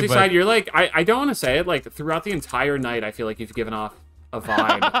Dude, today, seriously, but... Side, you're like, I don't want to say it, like, throughout the entire night, I feel like you've given off a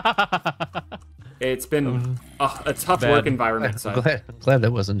vibe. It's been a tough work environment, Side. I'm glad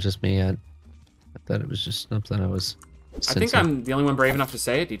that wasn't just me. I thought it was just something I was I think I'm the only one brave enough to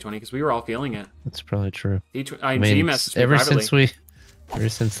say it, D20, because we were all feeling it. That's probably true. I mean, ever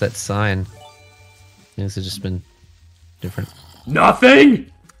since that sign, things have just been different.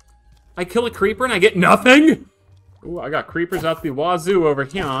 Nothing! I kill a creeper and I get nothing? Ooh, I got creepers out the wazoo over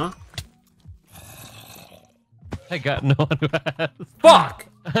here. I got no one who has. Fuck!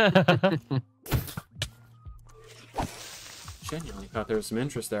 Genuinely thought there was some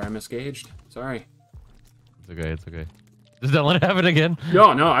interest there. I misgauged. Sorry. It's okay, it's okay. Just don't let it happen again. No,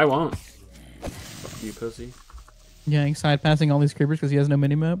 I won't. Fuck you, pussy. Yeah, side passing all these creepers because he has no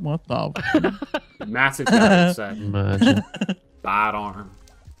minimap. What the? Massive guy set. Imagine. Bad arm.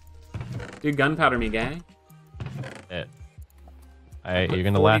 Dude, gunpowder me, gang. You're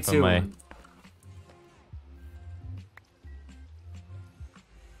gonna laugh at my...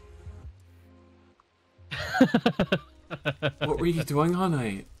 What were you doing all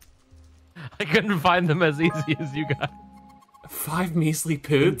night? I couldn't find them as easy as you got. 5 measly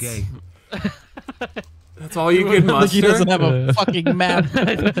poots? That's all you could muster? Like he doesn't have a fucking map.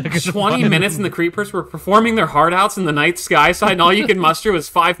 20 minutes and the creepers were performing their heart outs in the night sky side, and all you could muster was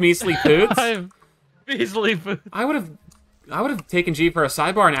 5 measly poots? 5 measly poots. I would have taken G for a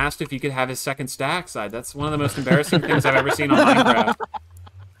sidebar and asked if you could have his second stack side. That's one of the most embarrassing things I've ever seen on Minecraft.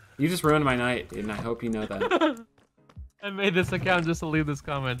 You just ruined my night, dude, and I hope you know that. I made this account just to leave this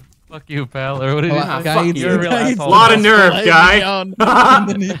comment. Fuck you, pal. Or what did you say? You're a real asshole. Lot of nerve, guy. And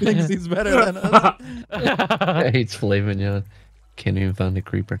then he thinks he's better than us. I hate filet mignon. Can't even find a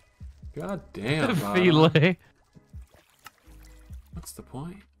creeper. God damn. Filet. What's the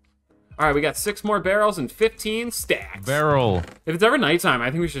point? All right, we got 6 more barrels and 15 stacks. Barrel. If it's ever nighttime,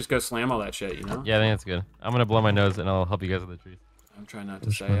 I think we should just go slam all that shit, you know? Yeah, I think that's good. I'm gonna blow my nose and I'll help you guys with the trees. I'm trying not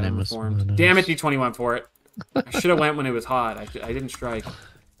to say it. I'm informed. Damn it, D20 went for it. I should have went when it was hot. I didn't strike. I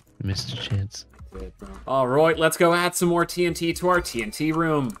missed a chance. All right, let's go add some more TNT to our TNT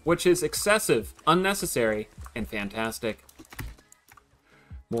room, which is excessive, unnecessary, and fantastic.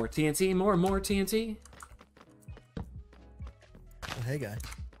 More TNT, more TNT. Oh, hey, guy.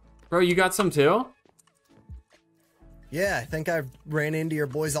 Bro, you got some too? Yeah, I think I ran into your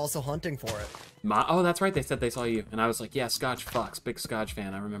boys also hunting for it. Oh, that's right. They said they saw you. And I was like, yeah, Scotch fucks. Big Scotch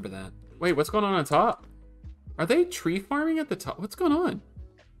fan. I remember that. Wait, what's going on top? Are they tree farming at the top? What's going on?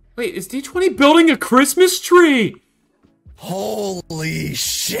 Wait, is D20 building a Christmas tree? Holy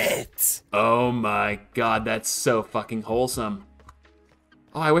shit! Oh my god, that's so fucking wholesome.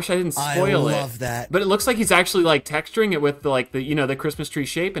 Oh, I wish I didn't spoil it. I love that. But it looks like he's actually like texturing it with the Christmas tree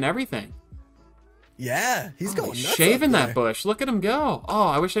shape and everything. Yeah, he's going nuts shaving that bush. Look at him go. Oh,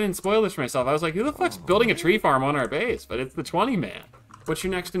 I wish I didn't spoil this for myself. I was like, who the fuck's building a tree farm on our base? But it's the 20 man. What's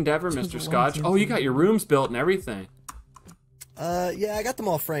your next endeavor, Mr. Scotch? Oh, you got your rooms built and everything. Yeah, I got them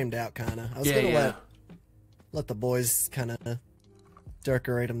all framed out, kind of. I was gonna let the boys kind of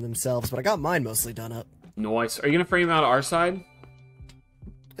decorate them themselves, but I got mine mostly done up. Nice. Are you gonna frame out our side?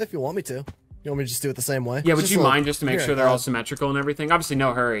 If you want me to. You want me to just do it the same way? Yeah, would you mind just to make sure they're all symmetrical and everything? Obviously,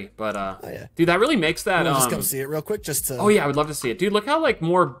 no hurry, but dude, that really makes that. Just come see it real quick, just to. Oh yeah, I would love to see it, dude. Look how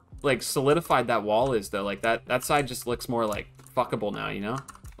more solidified that wall is, though. Like that side just looks more like fuckable now, you know?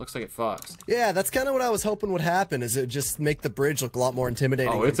 Looks like it fucks. Yeah, that's kind of what I was hoping would happen. Is it just make the bridge look a lot more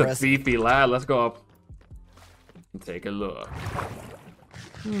intimidating? Oh, it's a beefy lad. Let's go up and take a look.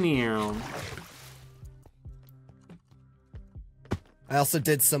 Meow. I also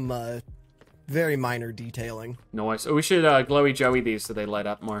did some very minor detailing. Nice. Oh, we should glowy Joey these so they light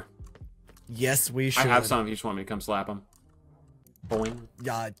up more. Yes, we should. I have some if you just want me to come slap them. Boing.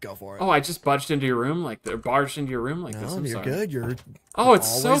 Yeah, go for it. Oh, I just budged into your room like barged into your room like this. No, I'm you're sorry. good. You're Oh,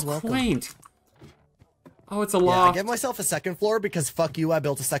 it's so always welcome. quaint. Oh, it's a Yeah, I loft. give myself a second floor because fuck you, I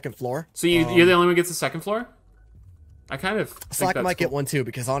built a second floor. So you're the only one who gets the second floor? I kind of think Slack that's might get cool. one too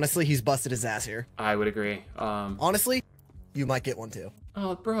because honestly, he's busted his ass here. I would agree. Honestly, you might get one too.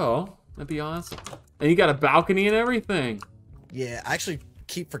 Oh, bro, that'd be awesome. And you got a balcony and everything. Yeah, I actually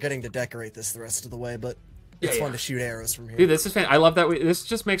keep forgetting to decorate this the rest of the way, but it's fun to shoot arrows from here. Dude, this is fan. I love that. This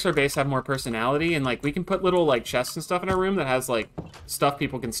just makes our base have more personality, and like we can put little like chests and stuff in our room that has like stuff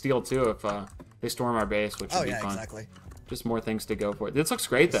people can steal too if they storm our base, which would be fun. Exactly. Just more things to go for. This looks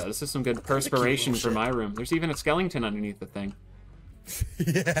great though. This is some good perspiration for my room. There's even a skeleton underneath the thing.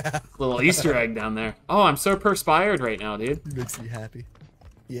 Yeah. Little Easter egg down there. Oh, I'm so perspired right now, dude. Makes me happy.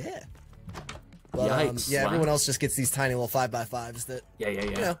 Yeah. But, Yikes. yeah, Wow. everyone else just gets these tiny little 5x5s that, Yeah.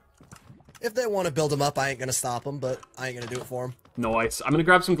 you know, if they want to build them up, I ain't gonna stop them, but I ain't gonna do it for them. Nice. I'm gonna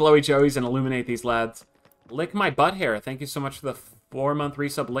grab some glowy joeys and illuminate these lads. Lick my butt hair. Thank you so much for the 4-month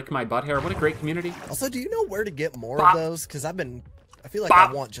resub. Lick my butt hair. What a great community. Also, do you know where to get more Bop. of those? Because I feel like Bop.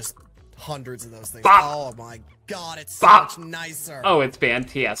 I want just hundreds of those things. Bop. Oh my god, it's Bop. so much nicer. Oh, it's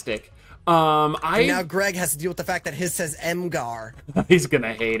fantastic. And now Greg has to deal with the fact that his says Mgar. He's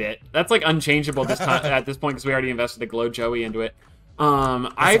gonna hate it. That's like unchangeable this time at this point because we already invested a glow joey into it. I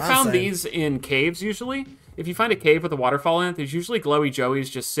what I'm found saying. these in caves usually. If you find a cave with a waterfall in it, there's usually glowy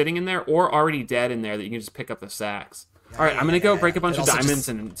joeys just sitting in there or already dead in there that you can just pick up the sacks. All right, I'm gonna go break a bunch It of also diamonds just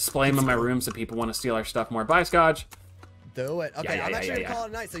and display them in my room so people want to steal our stuff more. Bye, Scotch. Do it. Okay, Yeah, I'm actually yeah. gonna call it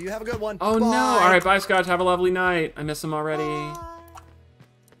a night, so you have a good one. Oh no! Bye. All right, bye, Scotch. Have a lovely night. I miss him already.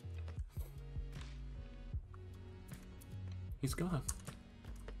 He's gone.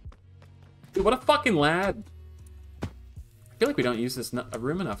 Dude, what a fucking lad. I feel like we don't use this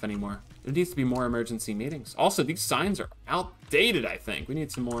room enough anymore. There needs to be more emergency meetings. Also, these signs are outdated, I think. We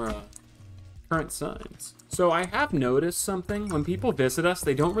need some more current signs. So I have noticed something. When people visit us,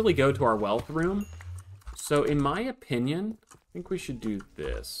 they don't really go to our wealth room. So in my opinion, I think we should do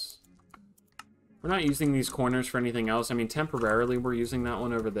this. We're not using these corners for anything else. I mean, temporarily, we're using that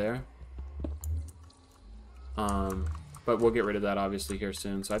one over there. But we'll get rid of that, obviously, here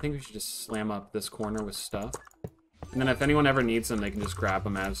soon. So I think we should just slam up this corner with stuff. And then if anyone ever needs them, they can just grab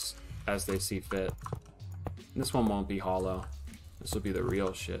them as they see fit. And this one won't be hollow. This will be the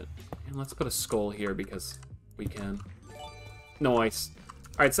real shit. And let's put a skull here because we can. Nice.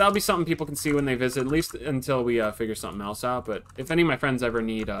 Alright, so that'll be something people can see when they visit, at least until we figure something else out. But if any of my friends ever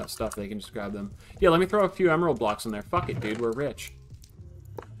need stuff, they can just grab them. Yeah, let me throw a few emerald blocks in there. Fuck it, dude. We're rich.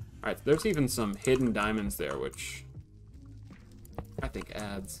 Alright, there's even some hidden diamonds there, which I think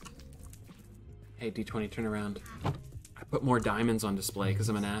adds. Hey, D20, turn around. I put more diamonds on display because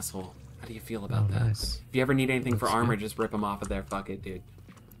I'm an asshole. How do you feel about that? Nice. If you ever need anything for Looks armor, good. just rip them off of there. Fuck it, dude.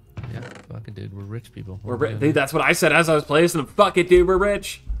 Yeah, fuck it, dude. We're rich people. Dude, that's what I said as I was placing them. Fuck it, dude. We're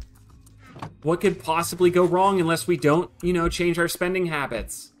rich. What could possibly go wrong unless we don't, you know, change our spending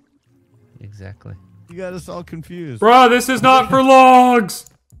habits? Exactly. You got us all confused. Bro, this is not for logs.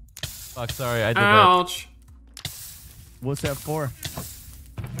 Fuck, sorry, I did Ouch. What's that for?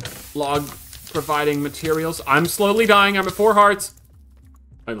 Log providing materials. I'm slowly dying. I'm at 4 hearts.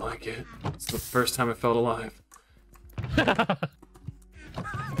 I like it. It's the first time I felt alive. that.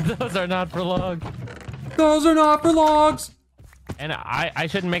 Those are not for log. Those are not for logs. And I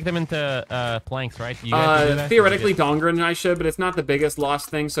shouldn't make them into planks, right? You guys do that? Theoretically, Donger and I should, but it's not the biggest lost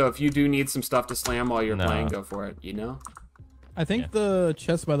thing. So if you do need some stuff to slam while you're No. playing, go for it. You know, I think the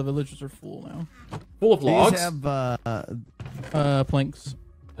chests by the villagers are full now. full of logs. These have Planks.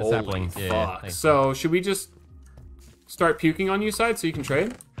 The Holy saplings, yeah, fuck. thanks. So should we just start puking on you side so you can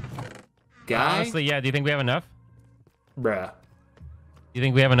trade? Guy? Honestly, yeah. Do you think we have enough? Bruh. Do you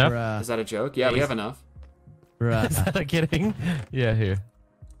think we have enough? Is that a joke? Yeah, we have enough. Is that a kidding? Yeah, here.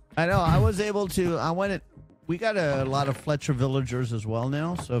 I know. I was able to. I went. We got a lot of Fletcher villagers as well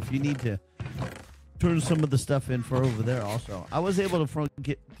now. So if you need to turn some of the stuff in for over there, also, I was able to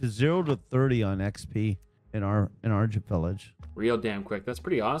get to 0 to 30 on XP in our village. Real damn quick. That's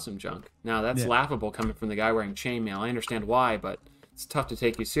pretty awesome, Junk. Now, that's Yeah. laughable coming from the guy wearing chainmail. I understand why, but it's tough to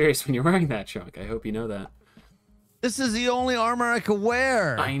take you serious when you're wearing that, Junk. I hope you know that. This is the only armor I could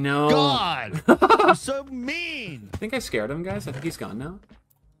wear. I know. God, you're so mean. I think I scared him, guys. I think he's gone now.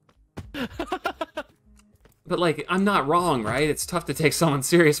 But like, I'm not wrong, right? It's tough to take someone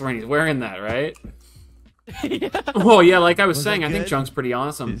serious when he's wearing that, right? Yeah. Oh yeah, like I was Was saying, that I think good? Junk's pretty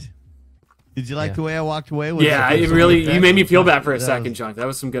awesome. Did you like the way I walked away? Was Yeah, that it for really, the you made me effect? feel bad for a That second, was- Junk. That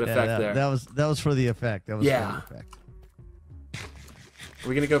was some good yeah, effect there. That was for the effect. That was Yeah. for the effect. Are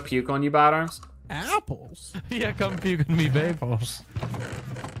we gonna go puke on you, Bot Arms? Apples. Yeah, come puke on me, babe.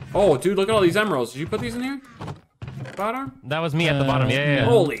 Oh, dude, look at all these emeralds. Did you put these in here? Bot Arm? That was me at the bottom. Yeah, yeah.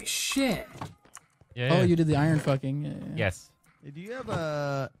 Holy shit. Yeah, Oh, yeah. you did the iron fucking. Yeah. Yes. Hey, do you have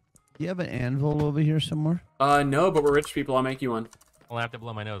an anvil over here somewhere? No, but we're rich people. I'll make you one. I'll have to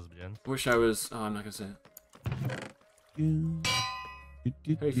blow my nose, Jen. Wish I was. Oh, I'm not gonna say it. How How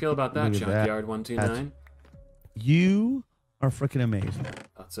do you feel about that, Junkyard 129? You are freaking amazing.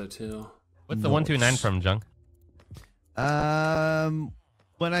 Thought so too. What's the 129 from, Junk?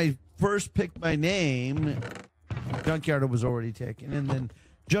 When I first picked my name, Junkyard was already taken, and then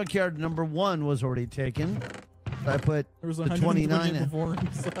Junkyard number 1 was already taken. I put There was the 120 29. before.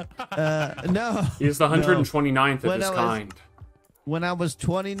 No, He's the 129th of When his I was- kind. when I was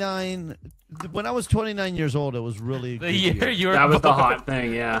 29, when I was 29 years old, it was really a The good year you were That was the born. hot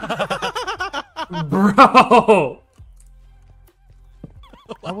thing, yeah. Bro!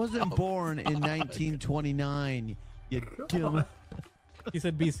 I wasn't born in 1929. You dumb. He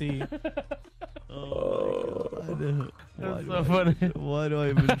said BC. Oh my God. That's so funny. Why do I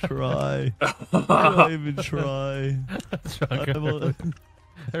even try? Why do I even try? Junk,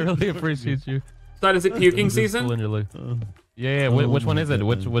 I really appreciate you. So is it puking Just season? pulling your leg. Yeah, yeah. Which one is it?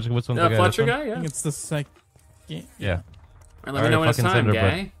 Which one's the guy? Fletcher This one? guy, yeah. I think it's the second. Yeah. All right, let me Alright, know when it's fucking time, send her, bro.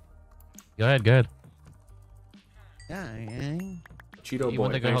 guy. Go ahead, go ahead. Yeah, Cheeto You boy.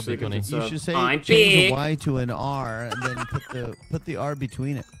 want to go Thanks help for the me, Tony? gifted you sub. should say I'm change the big. Y to an R and then put the R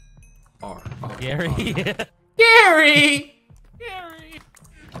between it. R. Gary. Gary! Gary.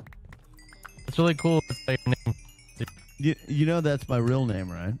 It's really cool to say your name. You know that's my real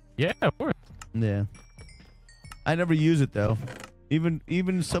name, right? Yeah, of course. Yeah. I never use it though.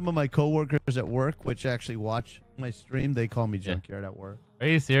 Even some of my coworkers at work, which actually watch my stream, they call me Junkyard at work. Are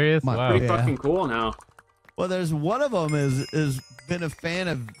you serious? My- Wow. Pretty Yeah. fucking cool now. Well, there's one of them is been a fan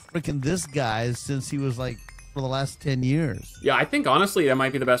of freaking this guy since he was like for the last 10 years. Yeah, I think honestly that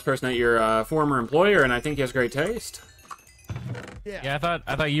might be the best person at your former employer, and I think he has great taste. Yeah,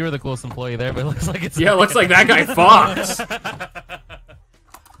 I thought you were the coolest employee there, but it looks like it's Yeah, it looks like that guy Fox.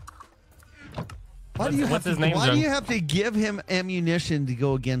 Why do you What's have his name, Why Jung? do you have to give him ammunition to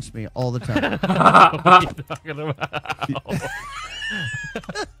go against me all the time? What are you talking about?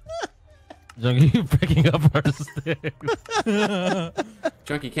 Junk, you picking up our sticks?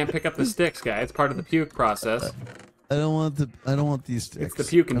 Junkie can't pick up the sticks, guy. It's part of the puke process. I don't want these sticks. It's the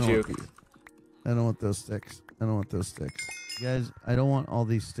puke and I don't want juke. these. I don't want those sticks. I don't want those sticks. Guys, I don't want all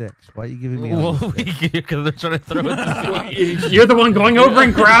these sticks. Why are you giving me all Well, these sticks? because they're trying to throw it. You're the one going over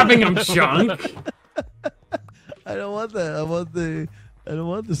and grabbing him, Junk. I don't want that. I don't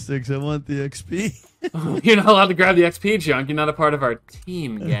want the sticks. I want the XP. You're not allowed to grab the XP, Junk. You're not a part of our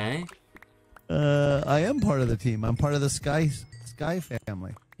team, guy. I am part of the team. I'm part of the Sky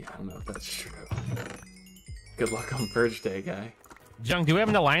family. Yeah, I don't know if that's true. Good luck on Purge Day, guy. Junk, do we have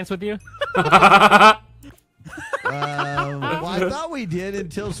an alliance with you? Well, I thought we did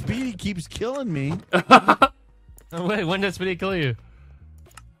until Speedy keeps killing me. Wait, when did Speedy kill you?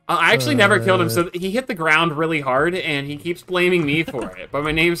 I actually never killed him, so he hit the ground really hard, and he keeps blaming me for it. But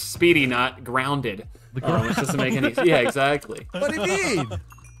my name's Speedy, not Grounded. Which doesn't make any sense. Yeah, exactly. What do you mean?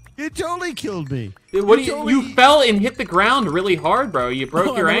 You totally killed me. What do you fell and hit the ground really hard, bro. You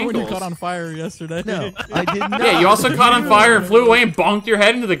broke your I remember when ankles. you caught on fire yesterday. No, I did not. Yeah, you also caught on fire and flew away and bonked your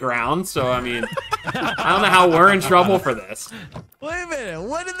head into the ground. So, I mean, I don't know how we're in trouble for this. Wait a minute.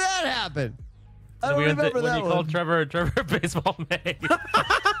 When did that happen? I So don't remember when that you one. called Trevor Baseball May.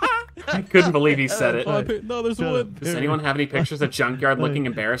 I couldn't believe he said it. Oh, no, there's one. Does anyone have any pictures of Junkyard looking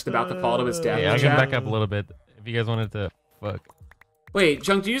embarrassed about the fall to his death? Yeah, I in can chat? back up a little bit if you guys wanted to. Fuck. Wait,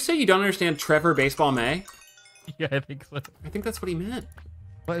 Junk, do you say you don't understand Trevor Baseball May? Yeah, I think so. I think that's what he meant.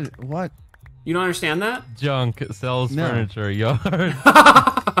 What? You don't understand that? Junk sells No. furniture, yard.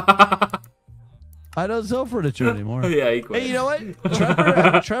 I don't sell furniture anymore. Yeah, he quit. Hey, you know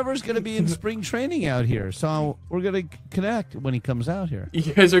what? Trevor's going to be in spring training out here, so we're going to connect when he comes out here.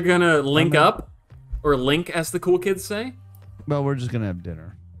 You guys are gonna link up? Or link, as the cool kids say? Well, we're just going to have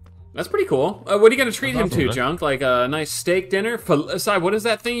dinner. That's pretty cool. What are you gonna treat him awesome, to, man. Junk? Like a nice steak dinner? Aside, what is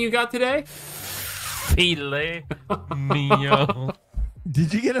that thing you got today? Filet mignon.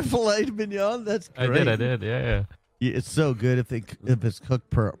 Did you get a filet mignon? That's great. I did, yeah. Yeah, it's so good if it's cooked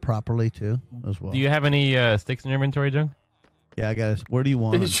properly too, as well. Do you have any sticks in your inventory, Junk? Yeah, I got it. Where do you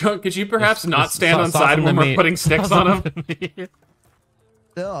want him? Could you perhaps not Just stand on side soften when the we're meat. putting sticks on him?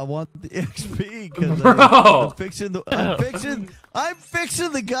 No, I want the XP because Bro. I'm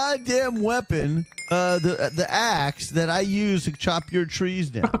fixing the goddamn weapon, the axe that I use to chop your trees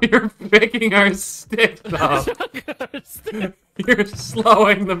down. You're picking our sticks up. You're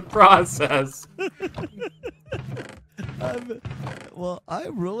slowing the process. I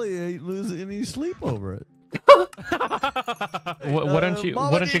really ain't losing any sleep over it. Why don't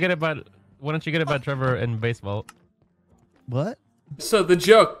you get about Trevor in baseball? What? So the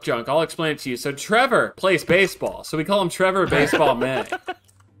joke, Junk, I'll explain it to you. So Trevor plays baseball, so we call him Trevor Baseball May.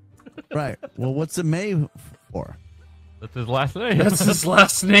 Right. Well, what's the May for? That's his last name. That's his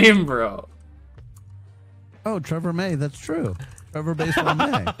last name, bro. Oh, Trevor May. That's true. Trevor Baseball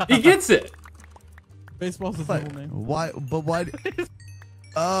May. He gets it. Baseball's his middle name. Why? But why?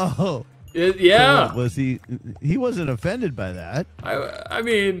 Oh. Yeah. So was he? He wasn't offended by that. I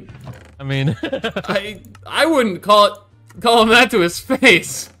mean, I wouldn't call him that to his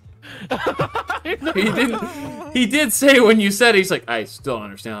face. He did say when you said it, he's like, I still don't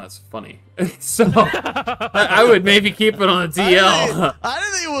understand how that's funny. So I would maybe keep it on the DL. I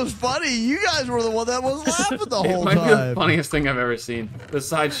didn't think it was funny. You guys were the one that was laughing the whole It might time. be the funniest thing I've ever seen.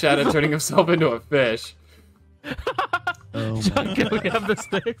 Besides Shadow turning himself into a fish. Oh Can we have the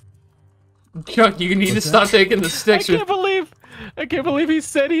sticks? Chuck, you need to stop taking the sticks. I can't believe he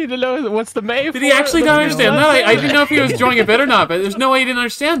said he didn't know what's the May. Did he actually not understand? No, I didn't know if he was enjoying it bit or not, but there's no way he didn't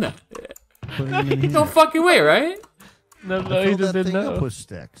understand that. No fucking way, right? No, I he filled just that didn't thing up know. with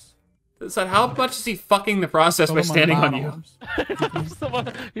sticks. So how much is he fucking the process by standing on you?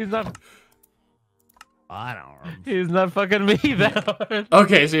 He's not. I don't remember. He's not fucking me that hard.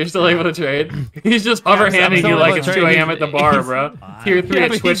 Okay, so you're still able to trade? He's just hover handing you like it's 2 a.m. at the bar, bro. Tier 3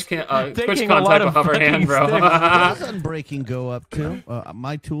 at Twitch taking con a lot type of of hover hand, fucking bro. What does unbreaking go up to?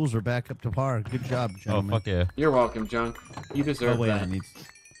 My tools are back up to par. Good job, Oh gentlemen. fuck yeah! You're welcome, Junk. You deserve Oh wait, that. I need.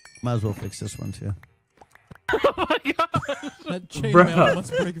 Might as well fix this one too. That chainmail Bruh.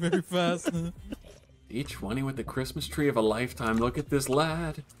 must break very fast. E20 with the Christmas tree of a lifetime. Look at this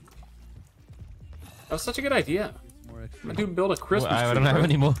lad. That was such a good idea. I'm gonna build a Christmas tree. I don't have bro.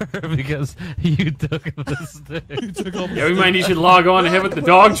 any more because you took the stick. Yeah, we might need you to log on and hit with the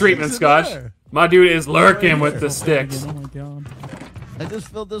dog treatment, Scotch. My dude is lurking with the sticks. Oh my god. I just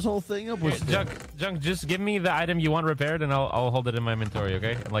filled this whole thing up with sticks. Junk, just give me the item you want repaired, and I'll hold it in my inventory,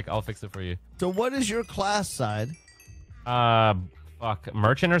 okay? Like I'll fix it for you. So what is your class side? Fuck,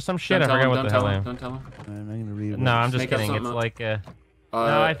 merchant or some shit. Don't I forgot tell what him, the don't hell tell I him, am. don't tell him. I'm not gonna read. No, I'm just Make up kidding. It's something like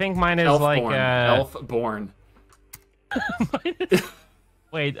no, I think mine is like Elf-born.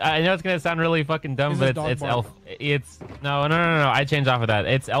 Wait, I know it's gonna sound really fucking dumb, He's but a dog it's bark. elf. It's no. I changed off of that.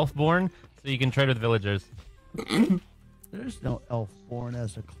 It's elf-born, so you can trade with villagers. There's no elf born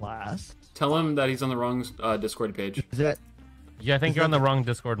as a class. Tell him that he's on the wrong Discord page. Is that? Yeah, I think you're on the wrong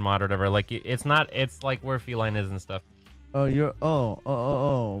Discord mod or whatever. Like it's not. It's like where feline is and stuff. Oh, you're.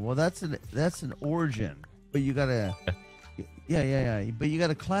 Oh. Well, that's an origin, but you gotta. Yeah. But you got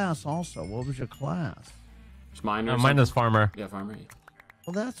a class also. What was your class? It's mine or Mine something? is farmer. Yeah, farmer.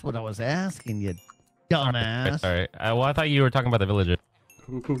 Well, that's what I was asking you, dumbass. Sorry. Well, I thought you were talking about the villager.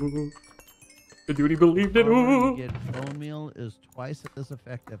 The dude, he believed it. Farmer, you get bone meal is twice as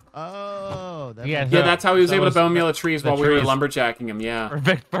effective. Oh, that Yeah, makes- Yeah, that's how he was That able was to bone meal the trees the while we were trees. lumberjacking him. Yeah.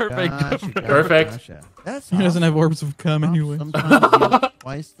 Perfect. Gotcha. Perfect. That's He doesn't awesome. have orbs of cum anyway. Sometimes you get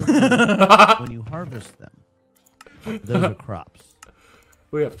twice the food when you harvest them. Those are crops.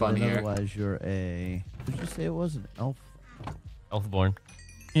 We have fun And here. otherwise, you're a. Did you say it was an elf? Elfborn.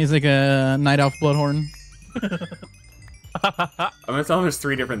 He's like a night elf bloodhorn. I'm gonna tell him there's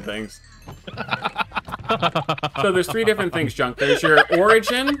 3 different things. So there's 3 different things, Junk. There's your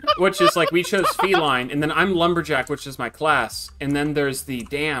origin, which is like we chose feline, and then I'm lumberjack, which is my class, and then there's the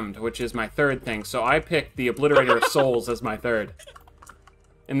damned, which is my 3rd thing. So I picked the obliterator of souls as my 3rd.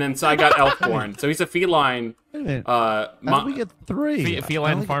 And then so I got elfborn. So he's a feline. Wait a minute. Uh, How did we get 3? I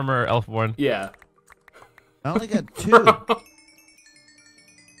Feline only farmer elfborn. yeah. I only got 2.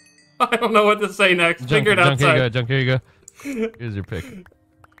 I don't know what to say next. Figure it out. Junk, here you go. Here's your pick.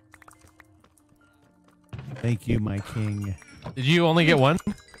 Thank you, my king. Did you only get one?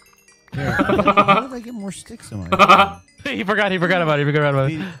 Here. How did I get more sticks in my He forgot about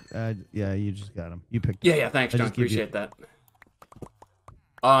it. Yeah, you just got them. You picked Yeah, thanks, I John. just give you- Appreciate that.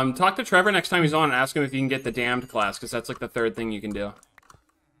 Talk to Trevor next time he's on and ask him if you can get the damned class, because that's like the 3rd thing you can do.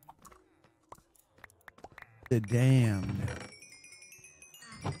 the damned.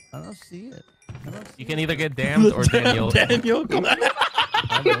 I don't see it. You can either get damned or Daniel. Daniel.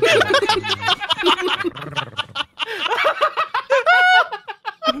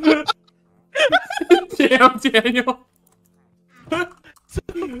 Daniel.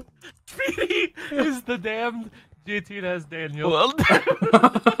 Speedy is the damned. G2 has Daniel.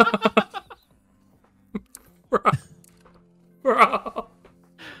 Bro.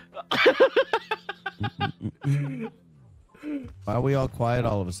 Why are we all quiet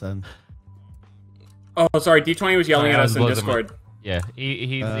all of a sudden? Oh, sorry. D20 was yelling Sorry, at I us was in buzzing Discord. Yeah,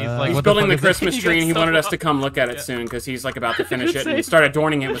 he's like, He's what building the fuck is Christmas that? tree, and he got wanted so us to come look at it soon because he's like about to finish it and Insane. start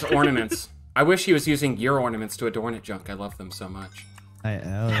adorning it with ornaments. I wish he was using your ornaments to adorn it, Junk. I love them so much. Oh,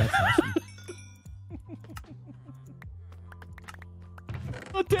 that's awesome.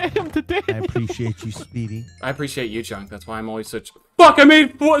 Oh, damn, today. I appreciate you, Speedy. I appreciate you, Junk. That's why I'm always such. Fuck! I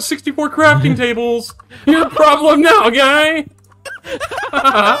made 64 crafting tables. You're the problem now, guy.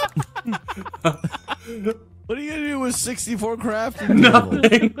 What are you gonna do with 64 crafting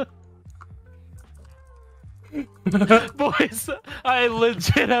tables? Nothing. Boys, I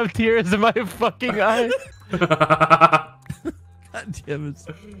legit have tears in my fucking eyes. God damn it.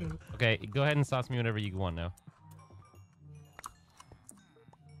 Okay, go ahead and sauce me whenever you want now.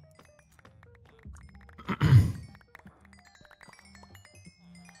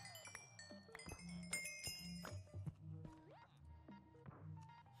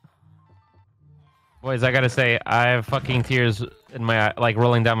 Boys, I gotta say, I have fucking tears in my eye, like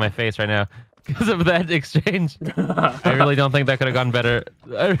rolling down my face right now because of that exchange. I really don't think that could have gone better.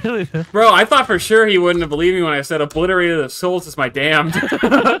 I really. Bro, I thought for sure he wouldn't have believed me when I said obliterated of souls is my damned.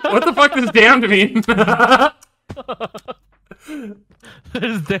 What the fuck does damned mean?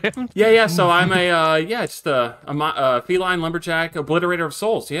 There's damned. Yeah. So I'm a just a feline lumberjack obliterator of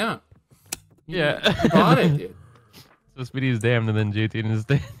souls. Yeah. Yeah. You got it, dude. So Speedy is damned, and then JT is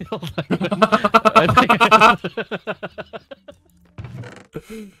Daniel.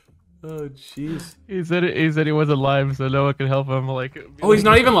 Oh jeez. He said he wasn't live, so no one could help him. Like, Oh, he's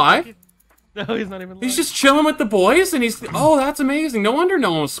not even live? No, he's not even live. He's just chilling with the boys, and he's. Oh, that's amazing. No wonder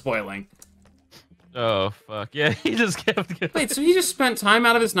no one was spoiling. Oh fuck yeah, he just kept going. Wait, so he just spent time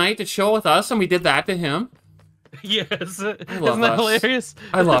out of his night to chill with us, and we did that to him? Yes. I love Isn't that us. hilarious?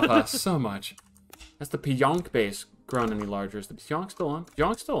 I love us so much. Has the Pionk base grown any larger? Is the Pionk still on?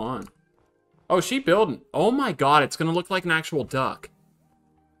 Pionk's still on. Oh, she building. Oh my god, it's gonna look like an actual duck.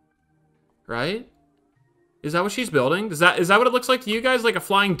 Right? Is that what she's building? Is that what it looks like to you guys? Like a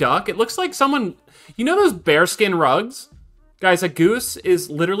flying duck? It looks like someone... You know those bearskin rugs? Guys, a goose is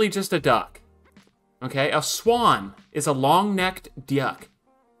literally just a duck. Okay? A swan is a long-necked duck.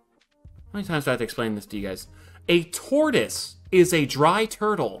 How many times do I have to explain this to you guys? A tortoise is a dry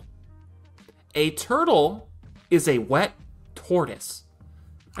turtle. A turtle is a wet tortoise.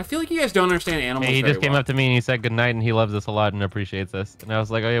 I feel like you guys don't understand animals Hey, he very just came well. up to me and he said goodnight and he loves us a lot and appreciates us. And I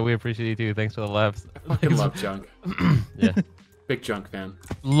was like, oh yeah, we appreciate you too. Thanks for the laughs. I fucking love Junk. Yeah. Big Junk fan.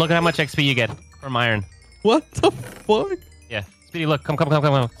 Look at how much XP you get from iron. What the fuck? Yeah. Speedy, look. Come. Speedy,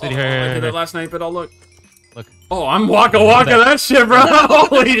 I here. did it last night, but I'll look. Look. Oh, I'm waka that shit, bro.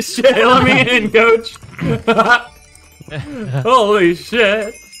 Holy shit. Let me in, coach. Holy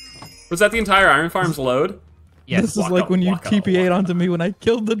shit. Was that the entire Iron Farm's load? Yes. This is like when you TPA'd onto me when I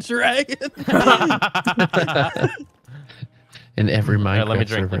killed the dragon. In every Minecraft Alright, let me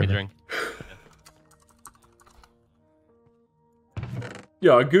drink. server. Let me drink.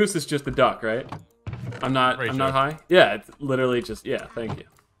 Yo, a goose is just a duck, right? I'm not high. Yeah, it's literally just thank you.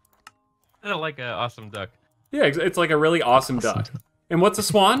 I like an awesome duck. Yeah, it's like a really awesome duck. And what's a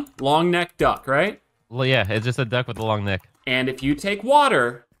swan? Long-necked duck, right? Well, yeah, it's just a duck with a long neck. And if you take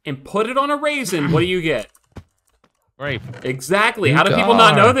water and put it on a raisin, what do you get? Grape. Exactly. New How do people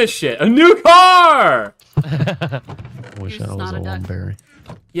not car. know this shit? A new car! Wish Goose I is was not a a duck. Lumberry.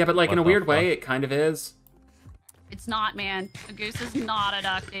 Yeah, but like in a What the weird way, fuck? it kind of is. It's not, man. A goose is not a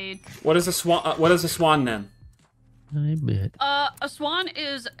duck, dude. What is a swan? What is a swan then? I bet. A swan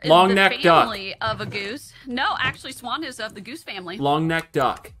is Long-necked the duck. family of a goose. No, actually, swan is of the goose family. Long-necked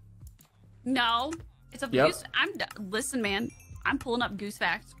duck. No, it's of the Yep. goose. Listen, man. I'm pulling up goose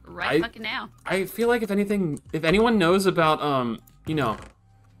facts I- fucking now. I feel like if anyone knows about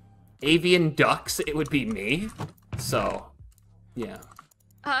avian ducks, it would be me. So, yeah,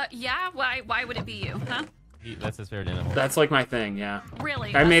 Yeah. Why would it be you, huh? That's his favorite animal. that's like my thing. Yeah,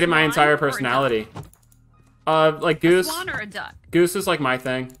 Really? I A made it my swan entire or a duck? personality. Like A goose. swan or a duck? Goose is like my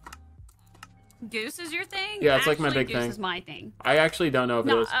thing. Goose is your thing? Yeah, it's like my Actually, big goose thing. is my thing. I actually don't know if it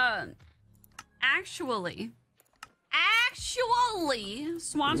No, is. actually,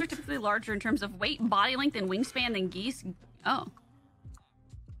 swans are typically larger in terms of weight, body length, and wingspan than geese. Oh.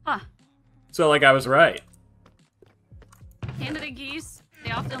 Huh. So like I was right. Canada geese,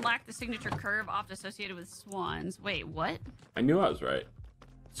 they often lack the signature curve often associated with swans. Wait, what? I knew I was right.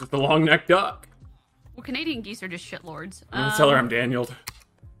 It's just a long-necked duck. Well, Canadian geese are just shitlords. I'm gonna tell her I'm Daniel.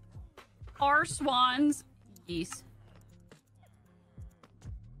 Are swans geese?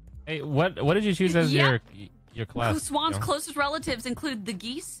 Hey, what did you choose as your class? Swans' closest relatives include the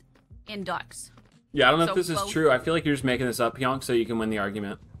geese and ducks. Yeah, I don't know So if this is both. true. I feel like you're just making this up, Pionk, so you can win the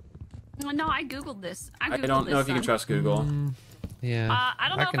argument. No, I googled this. I don't know if you can trust Google. Yeah. I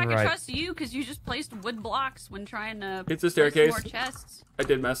don't know if I can write. trust you because you just placed wood blocks when trying to. It's a place staircase. More chests. I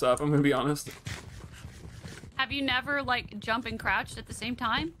did mess up. I'm gonna be honest. Have you never like jumped and crouched at the same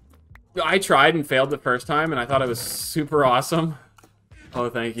time? I tried and failed the first time, and I thought it was super awesome. Oh,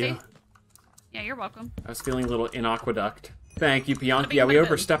 thank you. See? Yeah, you're welcome. I was feeling a little in aqueduct. Thank you, Pionk. Be Yeah, we limited.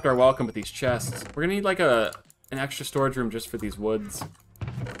 overstepped our welcome with these chests. We're gonna need like an extra storage room just for these woods.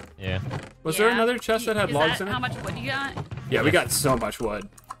 Yeah. Was there another chest that had Is logs that in it? how much wood you got? Yeah, we got so much wood.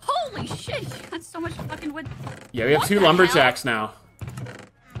 Holy shit! You got so much fucking wood. Yeah, we have What 2 the lumberjacks now.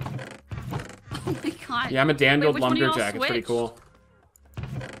 Oh my god. Yeah, I'm a Daniel Wait, which one do y'all lumberjack. It's pretty switch? cool.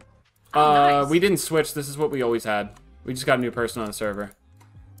 Oh, nice. We didn't switch. This is what we always had. We just got a new person on the server.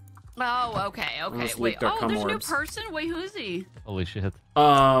 Oh, okay. Almost Wait. leaked our Oh, cum there's a new orbs. person. Wait, who is he? Holy shit.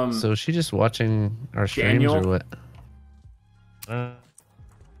 So is she just watching our streams Daniel? or what?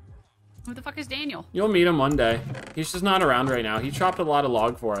 Who the fuck is Daniel? You'll meet him one day. He's just not around right now. He chopped a lot of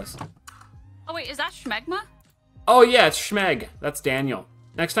log for us. Oh wait, is that Schmegma? Oh yeah, it's Schmeg. That's Daniel.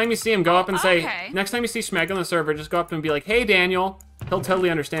 Next time you see him, go up and say. Okay. Next time you see Schmeg on the server, just go up to him and be like, "Hey, Daniel." He'll totally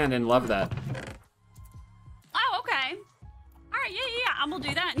understand and love that. Oh, okay. All right, yeah. I'm gonna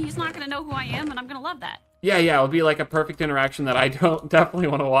do that, and he's not gonna know who I am, and I'm gonna love that. Yeah, it'll be like a perfect interaction that I don't definitely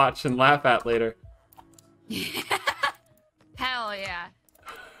want to watch and laugh at later. Hell yeah.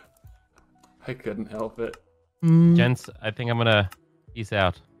 I couldn't help it. Gents, I think I'm gonna peace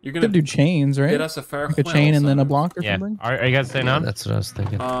out. You're Could gonna do chains, right? bid us a farewell. Like a chain and then a son. block or Yeah. something. Are you guys staying on? That's what I was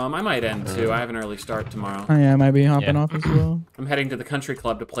thinking. I might end too. I have an early start tomorrow. Oh yeah, I might be hopping Yeah. off as well. I'm heading to the country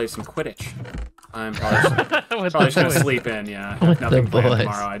club to play some Quidditch. I'm probably just gonna sleep in. Yeah, I have With the nothing planned boys.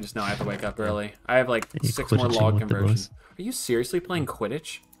 tomorrow. I just know I have to wake up early. I have like You 6 more Quidditching log with the conversions. boys? Are you seriously playing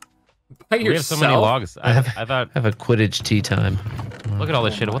Quidditch? By We have yourself? so many logs. I thought. Have a Quidditch tea time. Look at all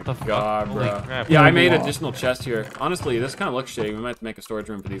this shit. What the fuck? God, Holy bro. crap. Yeah, I made additional chest here. Honestly, this kind of looks shitty. We might have to make a storage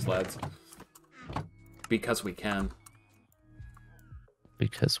room for these lads. Because we can.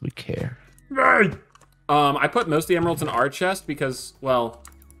 Because we care. I put most of the emeralds in our chest because, well,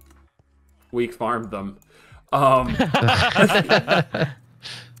 we farmed them. But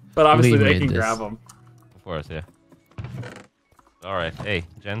obviously We they made can this. grab them. Of course, yeah. All right. Hey,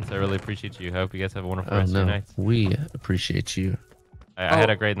 gents, I really appreciate you. I hope you guys have a wonderful Oh rest of your no, night. we appreciate you. I had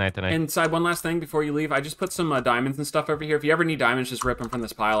a great night tonight. And side, one last thing before you leave. I just put some diamonds and stuff over here. If you ever need diamonds, just rip them from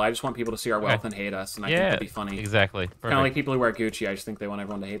this pile. I just want people to see our wealth and hate us, and I think that'd be funny. Exactly. Kind of like people who wear Gucci. I just think they want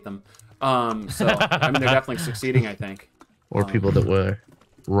everyone to hate them. So, I mean, they're definitely succeeding, I think. Or people that wear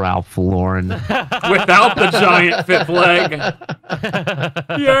Ralph Lauren. Without the giant fifth leg.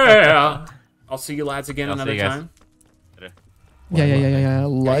 Yeah. I'll see you lads again I'll see another you guys. time. Yeah. Hey,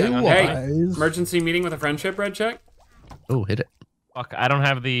 Likewise. emergency meeting with a friendship, red check. Oh, hit it. Fuck, I don't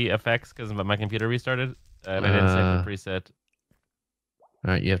have the effects because my computer restarted, and I didn't save the preset.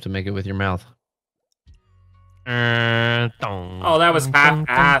 All right, you have to make it with your mouth. Oh, that was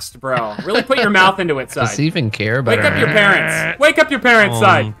half-assed, bro. Really put your mouth into it, Does side. he even care about Wake up your parents. Wake up your parents,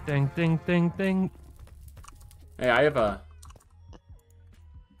 side. Ding, ding, ding, ding. Hey, I have a...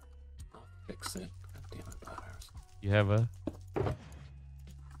 Fix it. God damn it, butters. You have a...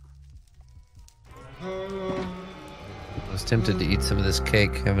 I was tempted to eat some of this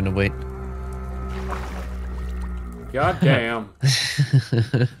cake, having to wait. God damn.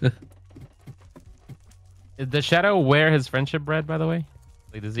 Does Shadow wear his friendship bread, by the way?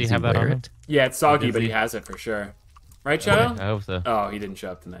 Like, does he have that on him? Yeah, it's soggy, Does but he he? has it for sure. Right, Shadow? Okay, I hope so. Oh, he didn't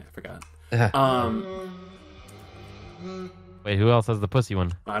show up tonight. I forgot. Wait, who else has the pussy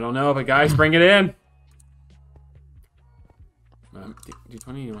one? I don't know, but guys, bring it in.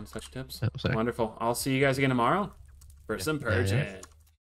 D20, you want such tips? Oh, sorry. Wonderful. I'll see you guys again tomorrow for some Purge.